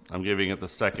 I'm giving it the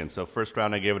second. So first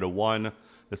round, I gave it a 1.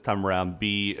 This time around,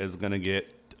 B is going to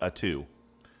get a 2.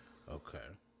 Okay.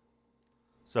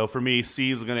 So for me, C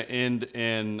is going to end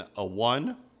in a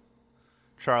 1.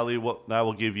 Charlie, that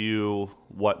will give you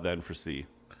what then for C?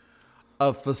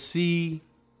 For C,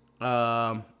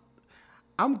 I'm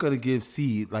going to give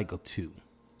C like a 2.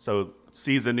 So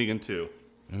C's ending in 2.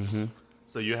 Mm-hmm.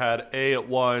 So you had A at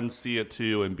 1, C at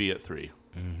 2, and B at 3.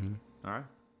 Mm-hmm. All right.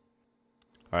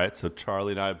 All right, so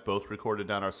Charlie and I have both recorded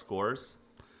down our scores.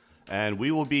 And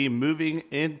we will be moving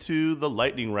into the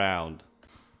lightning round.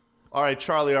 All right,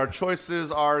 Charlie, our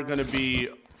choices are going to be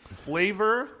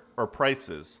flavor or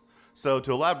prices. So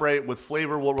to elaborate with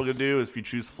flavor, what we're going to do is if you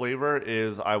choose flavor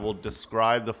is I will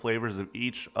describe the flavors of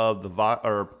each of the why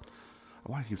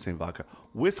do I keep saying vodka?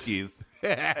 Whiskeys.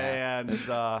 And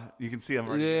you can see I'm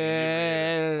already.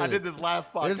 Yeah. I did this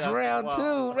last podcast. It's round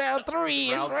 2, round 3.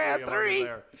 It's round 3.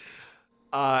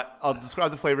 I'll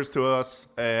describe the flavors to us,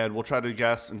 and we'll try to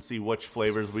guess and see which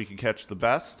flavors we can catch the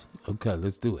best. Okay,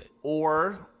 let's do it.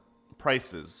 Or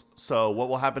prices. So what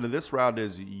will happen in this round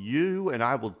is you and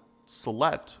I will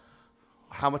select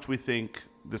how much we think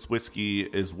this whiskey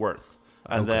is worth.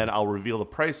 And then I'll reveal the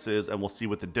prices, and we'll see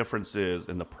what the difference is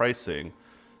in the pricing.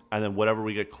 And then whatever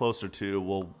we get closer to,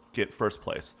 we'll get first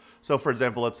place. So, for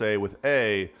example, let's say with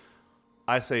A,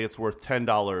 I say it's worth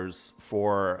 $10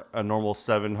 for a normal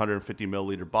 750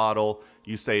 milliliter bottle.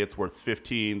 You say it's worth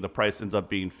 $15. The price ends up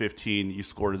being $15. You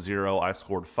scored a 0. I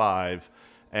scored 5.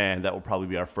 And that will probably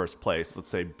be our first place. Let's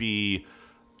say B,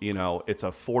 it's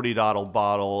a $40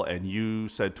 bottle, and you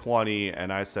said 20,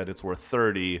 and I said it's worth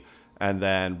 30. And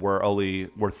then we're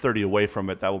 30 away from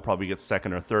it. That will probably get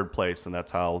second or third place, and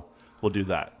that's how we'll do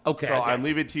that. Okay. So I'm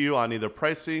leaving it to you on either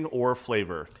pricing or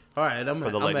flavor. All right, for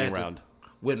the lightning round.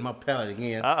 Wet my palate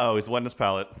again. He's wetting his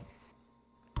palate.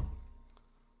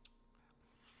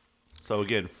 So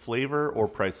again, flavor or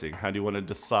pricing? How do you want to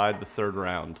decide the third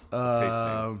round?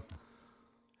 Tasting.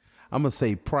 I'm gonna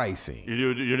say pricing.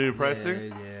 You're doing pricing?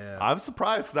 Yeah. I'm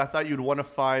surprised because I thought you'd want to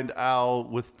find out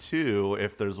with 2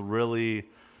 if there's really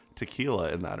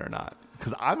tequila in that or not.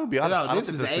 Because I'm gonna be honest, I don't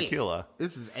think there's tequila.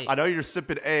 This is A. I know you're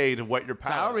sipping A to wet your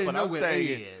palate. So I already know what A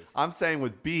is. I'm saying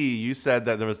with B, you said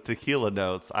that there was tequila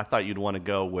notes. I thought you'd want to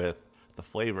go with the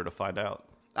flavor to find out.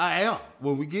 I am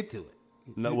when we get to it.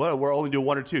 No, we're only doing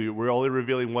 1 or 2. We're only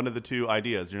revealing one of the 2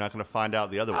 ideas. You're not going to find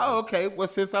out the other one. Oh, okay. Well,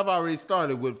 since I've already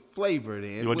started with flavor,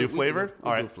 then you want to do flavor?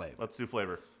 All right, flavor. Let's do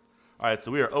flavor. All right,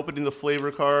 so we are opening the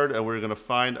flavor card, and we're going to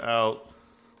find out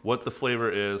what the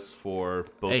flavor is for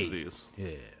both of these. Yeah.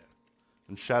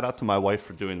 And shout out to my wife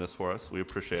for doing this for us. We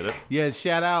appreciate it. Yeah,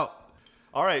 shout out.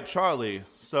 All right, Charlie.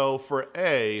 So for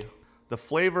A, the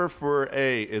flavor for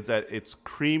A is that it's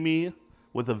creamy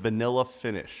with a vanilla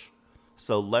finish.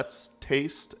 So let's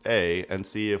taste A and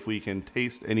see if we can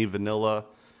taste any vanilla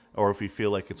or if we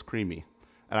feel like it's creamy.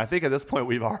 And I think at this point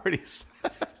we've already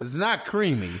said it's not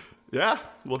creamy. Yeah.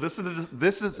 Well, this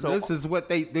is what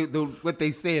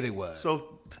they said it was.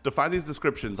 So to find these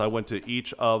descriptions, I went to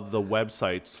each of the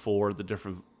websites for the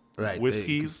different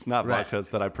whiskeys, not vodkas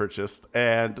that I purchased,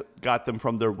 and got them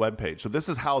from their webpage. So this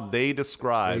is how they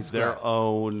describe their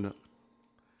own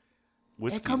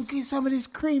whiskeys. Hey, come get some of this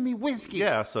creamy whiskey.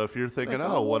 Yeah. So if you're thinking,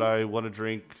 what I want to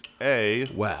drink A,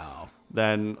 wow,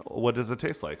 then what does it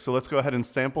taste like? So let's go ahead and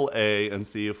sample A and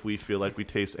see if we feel like we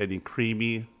taste any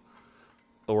creamy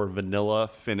or vanilla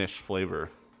finish flavor.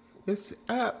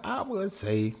 I would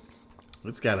say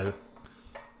it's got a.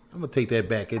 I'm gonna take that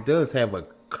back. It does have a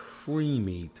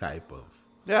creamy type of.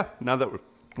 Yeah. Now that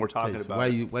we're talking taste. about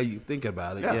Why you think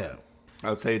about it? Yeah. I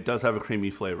would say it does have a creamy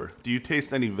flavor. Do you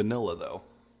taste any vanilla though?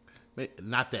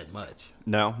 Not that much.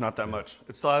 No, not that much.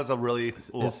 It still has a really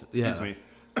excuse me.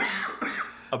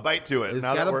 A bite to it. It's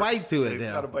got a bite to it. It's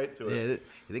got a bite to it.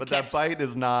 Yeah, but that bite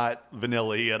is not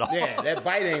vanilla-y at all. Yeah, that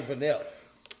bite ain't vanilla.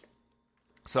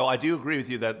 So I do agree with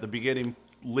you that the beginning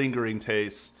lingering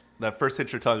taste, that first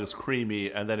hit your tongue is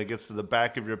creamy, and then it gets to the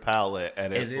back of your palate,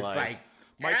 and it's like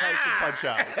Mike Tyson punch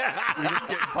out. You're just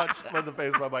getting punched in the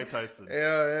face by Mike Tyson.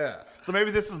 Yeah. So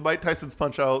maybe this is Mike Tyson's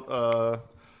punch out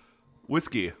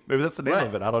whiskey. Maybe that's the name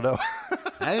of it. I don't know.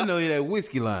 I didn't know he had a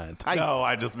whiskey line. Tyson. No,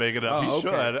 I just make it up. He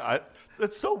should.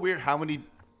 It's so weird how many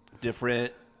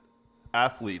different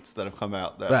athletes that have come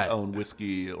out that own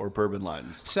whiskey or bourbon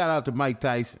lines. Shout out to Mike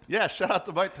Tyson. Yeah, shout out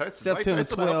to Mike Tyson. September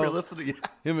 12th. I hope you're listening. Yeah.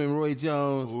 Him and Roy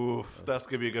Jones. Oof, that's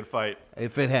going to be a good fight.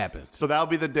 If it happens. So that'll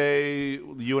be the day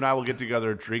you and I will get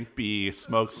together, drink B,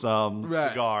 smoke some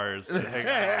cigars, and hang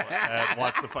out and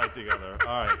watch the fight together.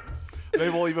 All right. Maybe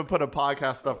we'll even put a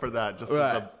podcast up for that, just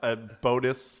as a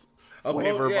bonus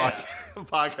flavor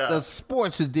podcast. The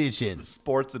sports edition.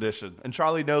 Sports edition. And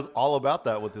Charlie knows all about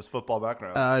that with his football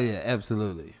background. Yeah,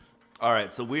 absolutely. All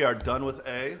right, so we are done with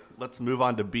A. Let's move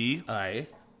on to B. All right.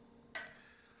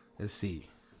 Let's see.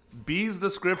 B's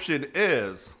description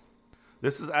is,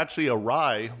 this is actually a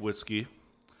rye whiskey.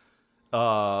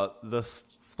 The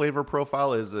flavor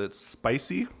profile is it's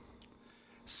spicy,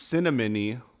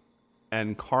 cinnamony,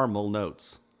 and caramel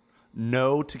notes.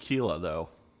 No tequila, though.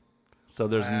 So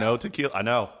there's no tequila. I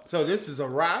know. So this is a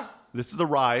rye? This is a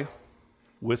rye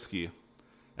whiskey.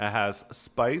 It has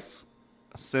spice,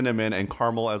 cinnamon, and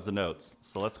caramel as the notes.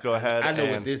 So let's go ahead. I know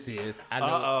what this is.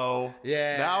 Uh-oh.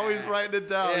 Yeah. Now he's writing it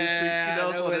down. Yeah, he thinks he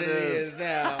knows what it is.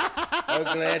 now. I'm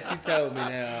glad you told me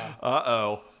now.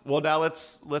 Uh-oh. Well, now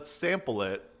let's sample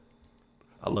it.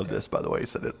 I love this, by the way. He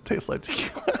said it tastes like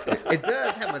tequila. It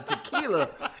does have a tequila,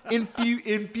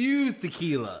 infused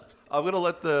tequila. I'm gonna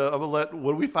let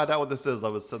when we find out what this is, I'm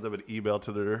gonna send them an email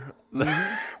to their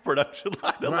production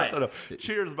line and let them know.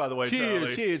 Cheers, by the way.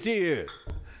 Cheers.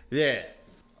 Yeah.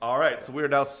 All right, so we are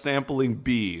now sampling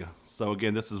B. So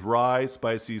again, this is rye,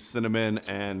 spicy, cinnamon,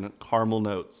 and caramel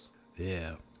notes.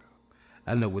 Yeah.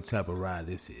 I know what type of rye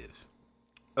this is.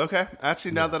 Okay.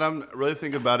 Actually, now that I'm really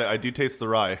thinking about it, I do taste the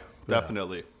rye.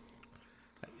 Definitely.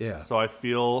 Yeah. So I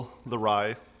feel the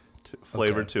rye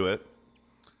flavor to it.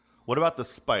 What about the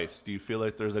spice? Do you feel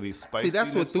like there's any spice? See,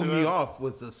 that's what threw me off,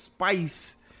 was the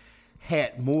spice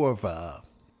had more of a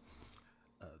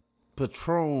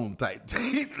Patron type,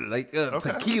 like a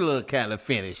tequila kind of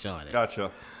finish on it.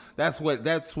 Gotcha. That's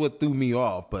what threw me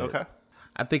off. But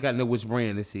I think I know which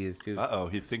brand this is too. Uh-oh,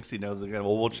 he thinks he knows again.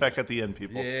 Well, we'll check at the end,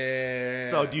 people. Yeah.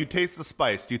 So do you taste the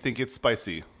spice? Do you think it's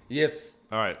spicy? Yes.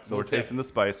 All right, so we're tasting the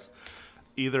spice.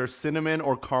 Either cinnamon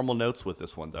or caramel notes with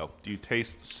this one, though. Do you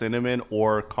taste cinnamon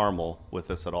or caramel with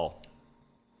this at all?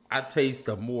 I taste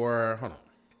hold on.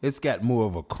 It's got more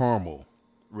of a caramel.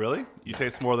 Really? You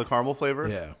taste more of the caramel flavor?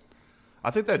 Yeah.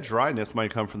 I think that dryness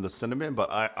might come from the cinnamon, but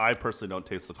I personally don't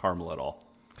taste the caramel at all.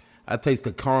 I taste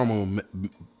the caramel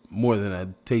more than I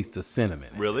taste the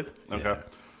cinnamon. Really? Okay. Yeah.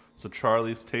 So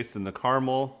Charlie's tasting the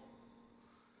caramel,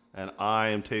 and I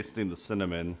am tasting the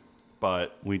cinnamon,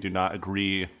 but we do not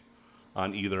agree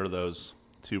on either of those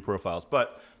two profiles.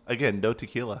 But again, no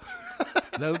tequila.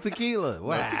 No tequila.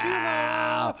 Wow.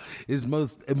 No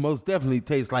tequila. It most definitely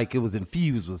tastes like it was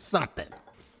infused with something.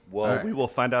 Well, we will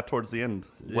find out towards the end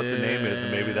what the name is,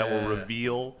 and maybe that will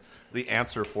reveal the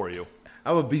answer for you.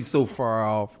 I would be so far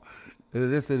off.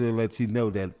 This will let you know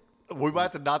that We might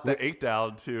have to knock the 8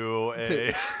 down to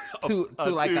a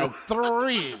like a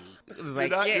 3.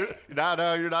 Like, you're not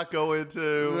going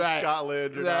to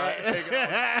Scotland. You're not taking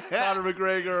out Conor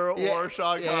McGregor or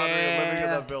Sean Connery and living in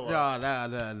that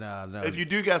villa. No. If you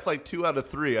do guess like 2 out of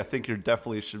 3, I think you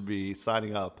definitely should be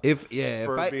signing up. If being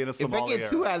a if I get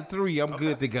 2 out of 3, I'm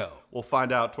good to go. We'll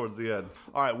find out towards the end.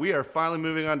 All right, we are finally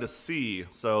moving on to C.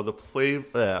 So the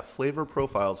flavor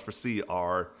profiles for C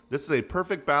are: this is a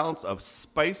perfect balance of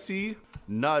spicy,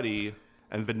 nutty,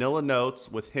 and vanilla notes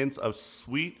with hints of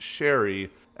sweet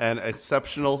sherry and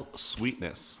exceptional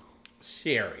sweetness.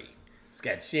 Sherry. It's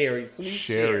got sherry. Sweet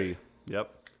sherry. Yep.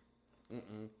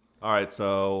 All right,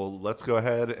 so let's go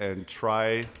ahead and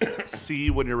try C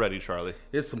when you're ready, Charlie.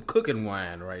 There's some cooking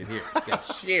wine right here. It's got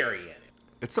sherry in it.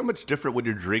 It's so much different when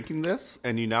you're drinking this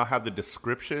and you now have the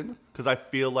description, because I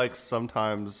feel like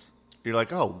sometimes you're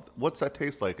like, oh, what's that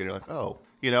taste like? And you're like, oh.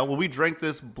 When we drank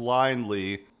this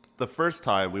blindly the first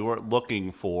time, we weren't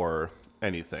looking for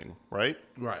anything, right?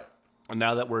 Right. And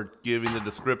now that we're giving the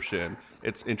description,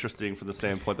 it's interesting from the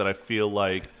standpoint that I feel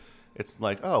like it's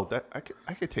like, oh, that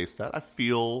I could taste that. I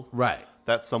feel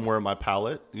that somewhere in my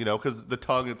palate, because the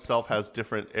tongue itself has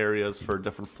different areas for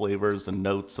different flavors and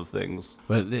notes of things.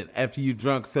 But then after you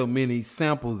drunk so many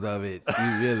samples of it, you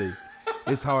really,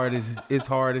 it's hard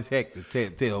as heck to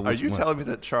tell. Are you telling me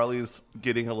that Charlie's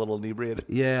getting a little inebriated?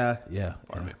 Yeah.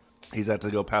 Pardon me. He's had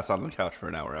to go pass out on the couch for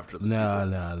an hour after this. No.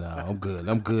 I'm good.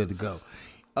 I'm good to go.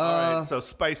 All right, so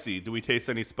spicy. Do we taste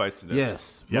any spiciness?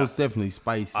 Yes, most definitely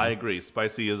spicy. I agree.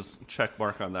 Spicy is check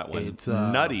mark on that one. It's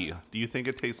nutty. Do you think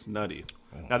it tastes nutty?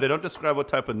 Now, they don't describe what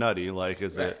type of nutty. Like,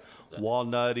 is it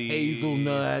walnutty?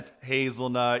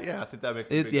 Hazelnut. Yeah, I think that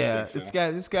makes a big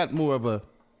distinction. It's got more of a,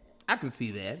 I can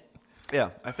see that. Yeah,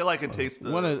 I feel like I can taste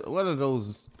the... One of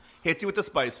those... Hits you with the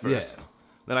spice first. Yeah.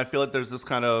 Then I feel like there's this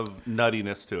kind of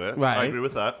nuttiness to it. Right. I agree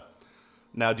with that.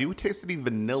 Now, do you taste any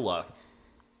vanilla?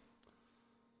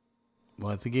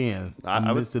 Once again,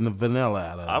 I'm missing the vanilla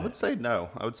out of it. I would say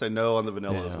no. I would say no on the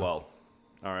vanilla as well.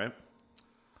 All right.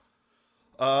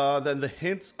 Then the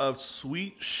hints of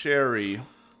sweet sherry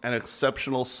and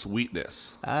exceptional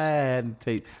sweetness. I hadn't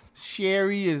tasted.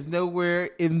 Sherry is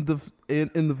nowhere in the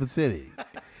vicinity.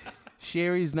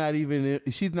 Sherry's not even.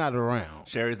 She's not around.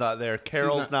 Sherry's not there.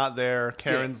 Carol's not there.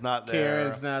 Karen's not there.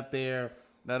 Karen's not there.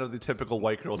 None of the typical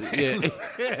white girl names.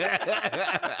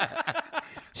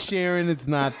 Sharon is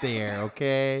not there,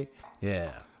 okay?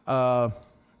 Yeah.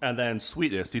 And then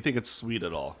sweetness. Do you think it's sweet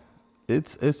at all?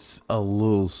 It's a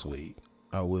little sweet.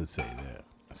 I would say that.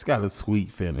 It's got a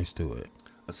sweet finish to it.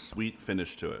 A sweet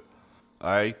finish to it.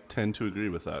 I tend to agree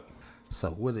with that. So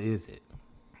what is it?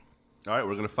 All right,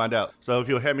 we're going to find out. So if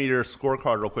you'll hand me your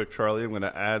scorecard real quick, Charlie, I'm going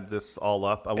to add this all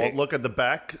up. I won't look at the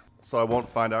back, so I won't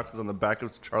find out, because on the back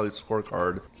of Charlie's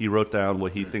scorecard, he wrote down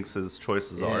what he thinks his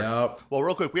choices are. Yep. Well,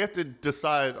 real quick, we have to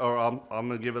decide, or I'm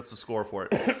going to give us a score for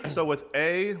it. So with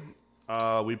A,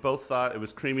 we both thought it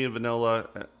was creamy and vanilla,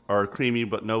 or creamy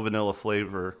but no vanilla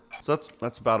flavor. So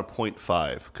that's about a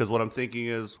 0.5, because what I'm thinking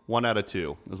is 1 out of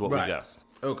 2 is what we guessed.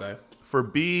 Okay. For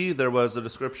B, there was a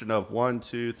description of 1,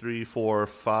 2, 3, 4,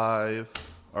 5,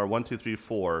 or 1, 2, 3,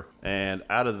 4. And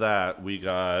out of that, we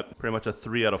got pretty much a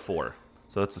 3 out of 4.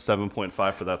 So that's a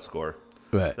 7.5 for that score.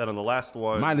 Right. Then on the last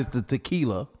one. Minus the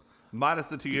tequila. Minus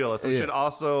the tequila. So we should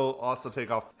also take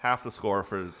off half the score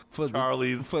for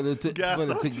Charlie's for the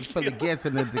guess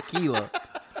in the tequila.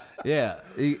 Yeah.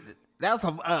 That's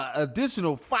an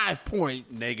additional 5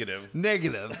 points. Negative.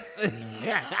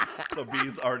 So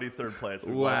B's already third place.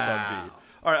 Wow. On B.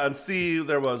 All right, on C,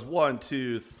 there was 1,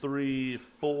 2, 3,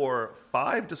 4,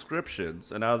 5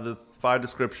 descriptions. And out of the 5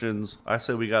 descriptions, I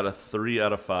say we got a 3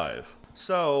 out of 5.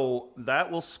 So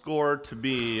that will score to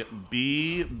be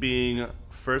B being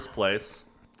first place.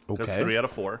 Because 3 out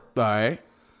of 4. All right.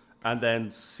 And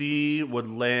then C would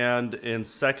land in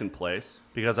second place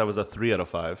because I was a 3 out of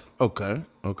 5. Okay.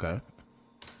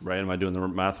 Right? Am I doing the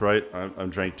math right? I'm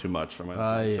drank too much. 3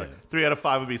 out of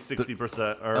 5 would be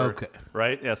 60%. Okay.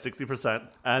 Right? Yeah, 60%.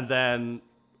 And then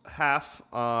half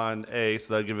on A,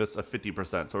 so that'll give us a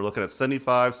 50%. So we're looking at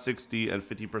 75, 60, and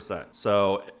 50%.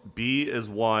 So B is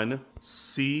 1,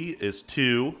 C is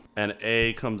 2, and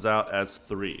A comes out as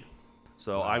 3.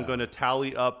 So I'm going to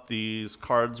tally up these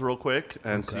cards real quick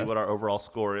and see what our overall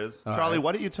score is. Charlie,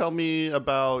 why don't you tell me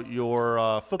about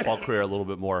your football career a little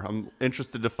bit more? I'm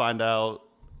interested to find out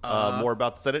more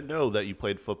about this. I didn't know that you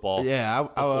played football. Yeah,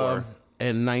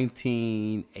 in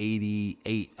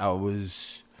 1988, I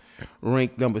was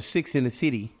ranked number 6 in the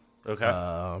city. Okay.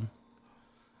 I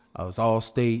was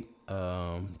all-state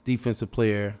defensive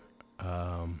player.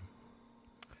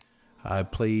 I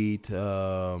played.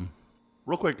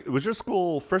 Real quick, was your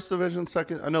school first division,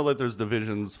 second? I know that there's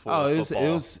divisions for football.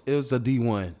 It was a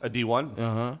D1. A D1?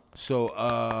 Uh-huh.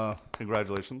 So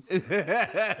congratulations.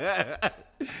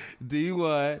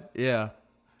 D1, yeah.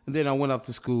 And then I went off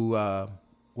to school,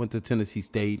 went to Tennessee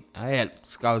State. I had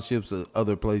scholarships at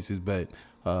other places, but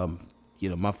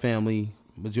my family,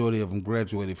 majority of them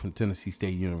graduated from Tennessee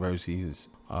State University.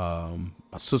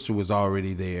 My sister was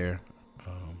already there.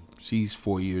 She's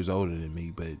 4 years older than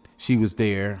me, but she was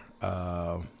there.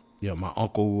 My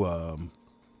uncle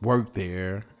worked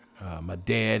there. My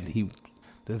dad, he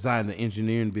designed the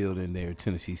engineering building there at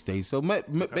Tennessee State. So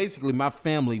basically, my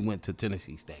family went to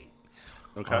Tennessee State.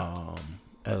 Okay.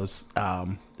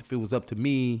 If it was up to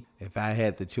me, if I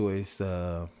had the choice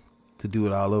to do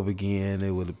it all over again,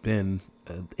 it would have been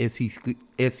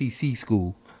SEC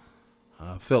school.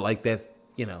 Felt like that's,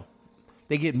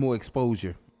 they get more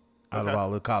exposure out of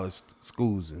all the college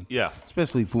schools, and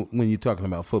especially when you're talking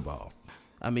about football.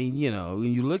 I mean,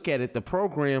 when you look at it, the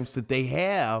programs that they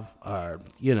have are,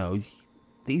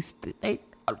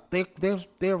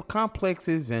 their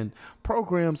complexes and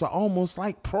programs are almost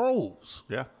like pros.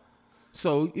 Yeah.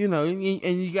 So, and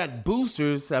you got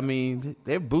boosters. I mean,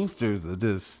 their boosters are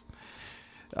just.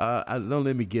 Don't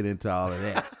let me get into all of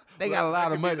that. They got a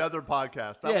lot of money. Another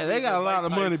podcast. They got a lot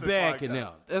of money backing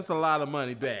them. That's a lot of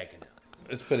money backing them.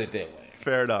 Let's put it that way.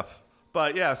 Fair enough.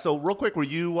 But yeah, so real quick, were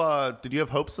you? Did you have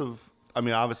hopes of? I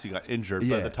mean, obviously you got injured,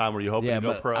 but at the time, were you hoping to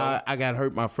go pro? I got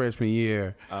hurt my freshman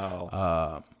year.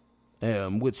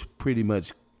 Which pretty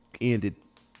much ended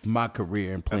my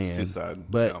career in playing. That's too sad.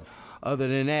 But other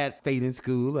than that, stayed in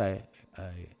school. I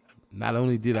not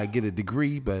only did I get a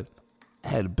degree, but I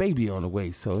had a baby on the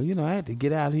way. So I had to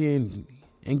get out here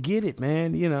and get it,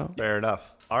 man. Fair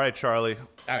enough. All right, Charlie.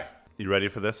 All right. You ready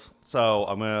for this? So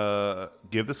I'm going to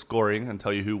give the scoring and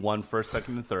tell you who won first,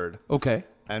 second, and third. Okay.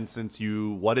 And since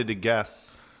you wanted to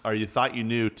guess, or you thought you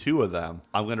knew 2 of them,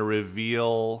 I'm going to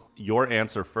reveal your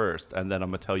answer first, and then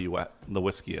I'm going to tell you what the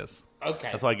whiskey is. Okay.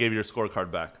 That's why I gave you your scorecard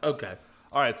back. Okay.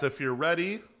 All right, so if you're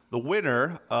ready, the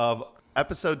winner of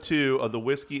episode 2 of the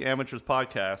Whiskey Amateurs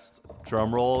podcast,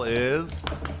 drum roll, is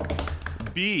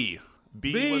B.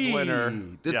 B was winner.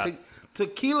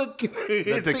 Tequila.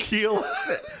 The tequila.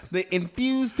 The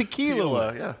infused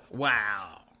tequila. Yeah.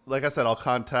 Wow. Like I said, I'll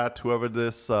contact whoever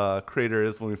this creator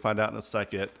is when we find out in a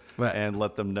second, and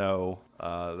let them know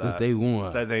that they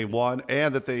won. That they won,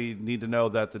 and that they need to know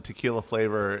that the tequila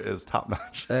flavor is top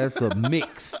notch. That's a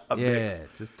mix.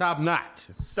 Mix. It's top notch.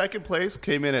 Second place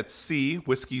came in at C.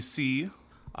 Whiskey C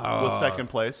was second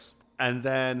place, and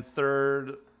then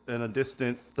third, and a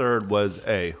distant third was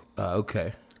A.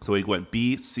 Okay. So we went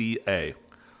B, C, A.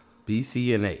 B,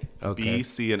 C, and A. Okay. B,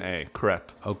 C, and A.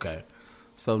 Correct. Okay.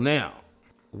 So now,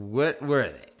 what were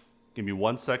they? Give me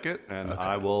 1 second, and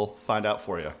I will find out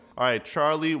for you. All right,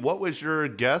 Charlie, what was your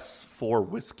guess for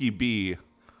Whiskey B?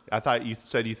 I thought you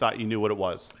said you thought you knew what it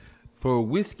was. For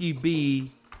Whiskey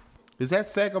B, is that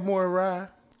Sagamore Rye?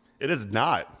 It is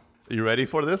not. Are you ready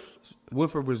for this?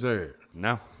 Woodford Reserve.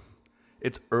 No.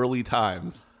 It's Early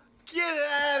Times. Get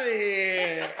out of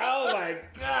here. Oh, my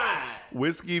God.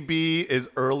 Whiskey B is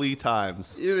Early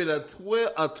Times. You mean a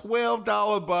 $12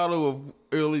 bottle of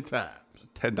Early Times.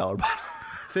 $10 bottle.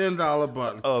 $10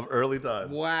 bottle. Of Early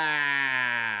Times.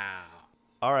 Wow.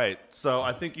 All right. So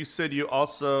I think you said you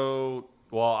also,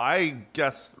 well, I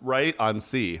guessed right on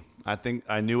C. I think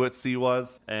I knew what C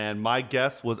was. And my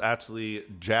guess was actually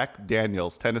Jack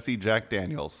Daniels, Tennessee Jack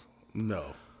Daniels.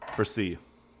 No. For C.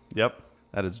 Yep.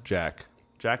 That is Jack.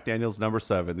 Jack Daniels number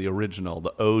 7, the original,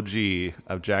 the OG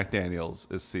of Jack Daniels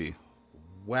is C.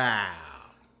 Wow.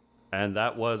 And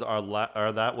that was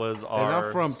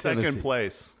our from second Tennessee.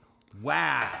 place.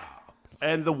 Wow.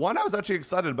 And the one I was actually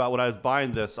excited about when I was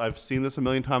buying this, I've seen this a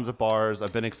million times at bars.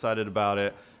 I've been excited about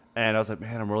it. And I was like,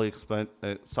 man, I'm really excited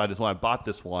when I bought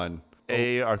this one.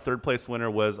 Our third place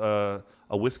winner was a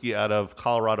whiskey out of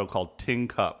Colorado called Tin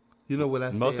Cup. You know what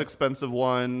I said? Most expensive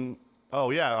one. Oh,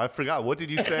 yeah, I forgot. What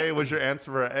did you say was your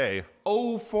answer for A?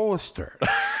 Old Forester.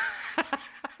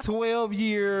 12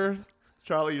 years.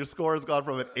 Charlie, your score has gone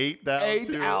from an 8 down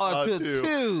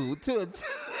to 2.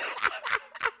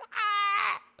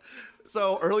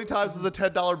 So Early Times is a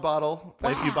 $10 bottle.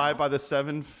 Wow. If you buy it by the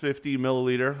 750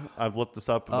 milliliter, I've looked this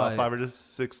up about 5 or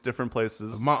 6 different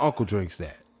places. My uncle drinks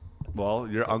that. Well,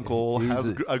 your uncle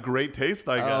has a great taste,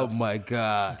 I guess. Oh, my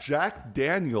God. Jack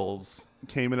Daniels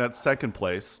came in at second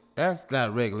place. That's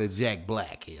not regular Jack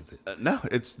Black, is it? No,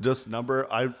 it's just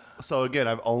So again,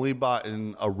 I've only bought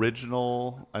an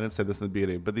original. I didn't say this in the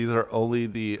beginning, but these are only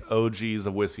the OGs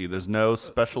of whiskey. There's no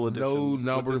special editions.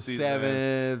 No number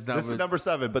 7s. This is number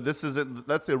 7, but this isn't.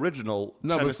 That's the original.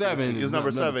 Number Tennessee 7 is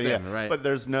number 7, yeah. Right. But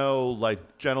there's no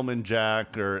like Gentleman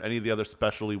Jack or any of the other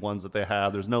specialty ones that they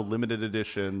have. There's no limited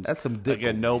editions. That's some Dickel.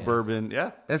 Again, no bourbon. Yeah,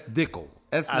 that's Dickel.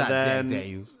 That's not Jack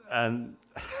Daniels. And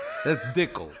that's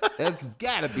Dickel. That's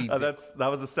gotta be Dickel. That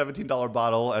was a $17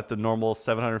 bottle at the normal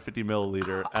 750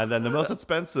 milliliter. And then the most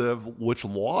expensive, which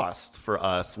lost for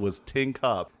us, was Tin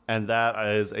Cup. And that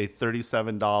is a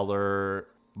 $37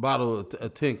 bottle of a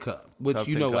Tin Cup. Which,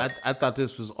 I thought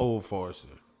this was Old Forester.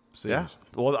 Seriously.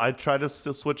 Yeah. Well, I tried to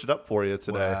still switch it up for you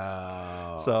today.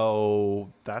 Wow.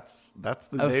 So that's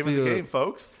the name of the game,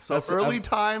 folks. So Early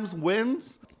Times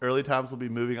wins. Early Times will be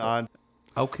moving on.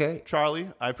 Okay. Charlie,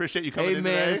 I appreciate you coming in today.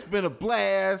 Hey, man, it's been a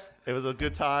blast. It was a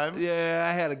good time. Yeah,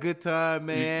 I had a good time,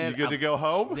 man. You good to go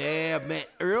home? Yeah, man.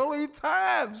 Early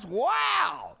Times.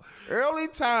 Wow. Early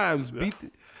Times. Yeah.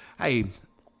 Hey,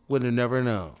 would have never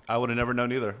known. I would have never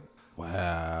known either.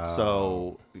 Wow.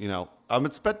 So, I'm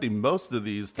expecting most of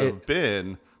these to have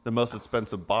been the most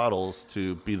expensive bottles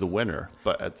to be the winner.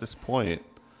 But at this point.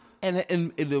 And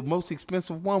the most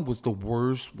expensive one was the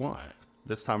worst one.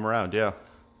 This time around, yeah.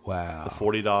 Wow. The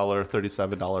 $40,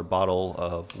 $37 bottle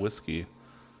of whiskey.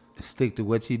 Stick to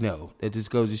what you know. That just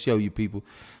goes to show you, people.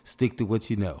 Stick to what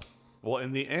you know. Well,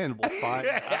 in the end, we'll find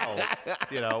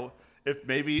out, if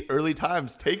maybe Early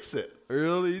Times takes it.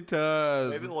 Early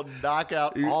Times. Maybe we'll knock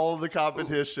out all of the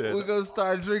competition. We're going to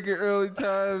start drinking Early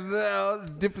Times now,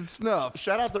 dipping snuff.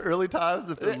 Shout out to Early Times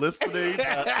if they're listening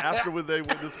after when they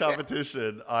win this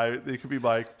competition. They could be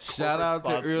my shout out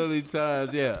sponsors. To Early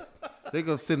Times, yeah. They're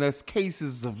going to send us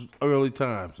cases of Early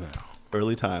Times now.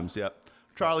 Early Times, yep.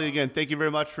 Charlie, again, thank you very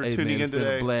much for tuning in today. It's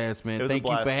been a blast, man. Thank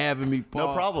you for having me, Paul.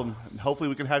 No problem. Hopefully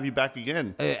we can have you back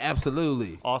again.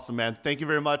 Absolutely. Awesome, man. Thank you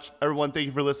very much. Everyone, thank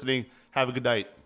you for listening. Have a good night.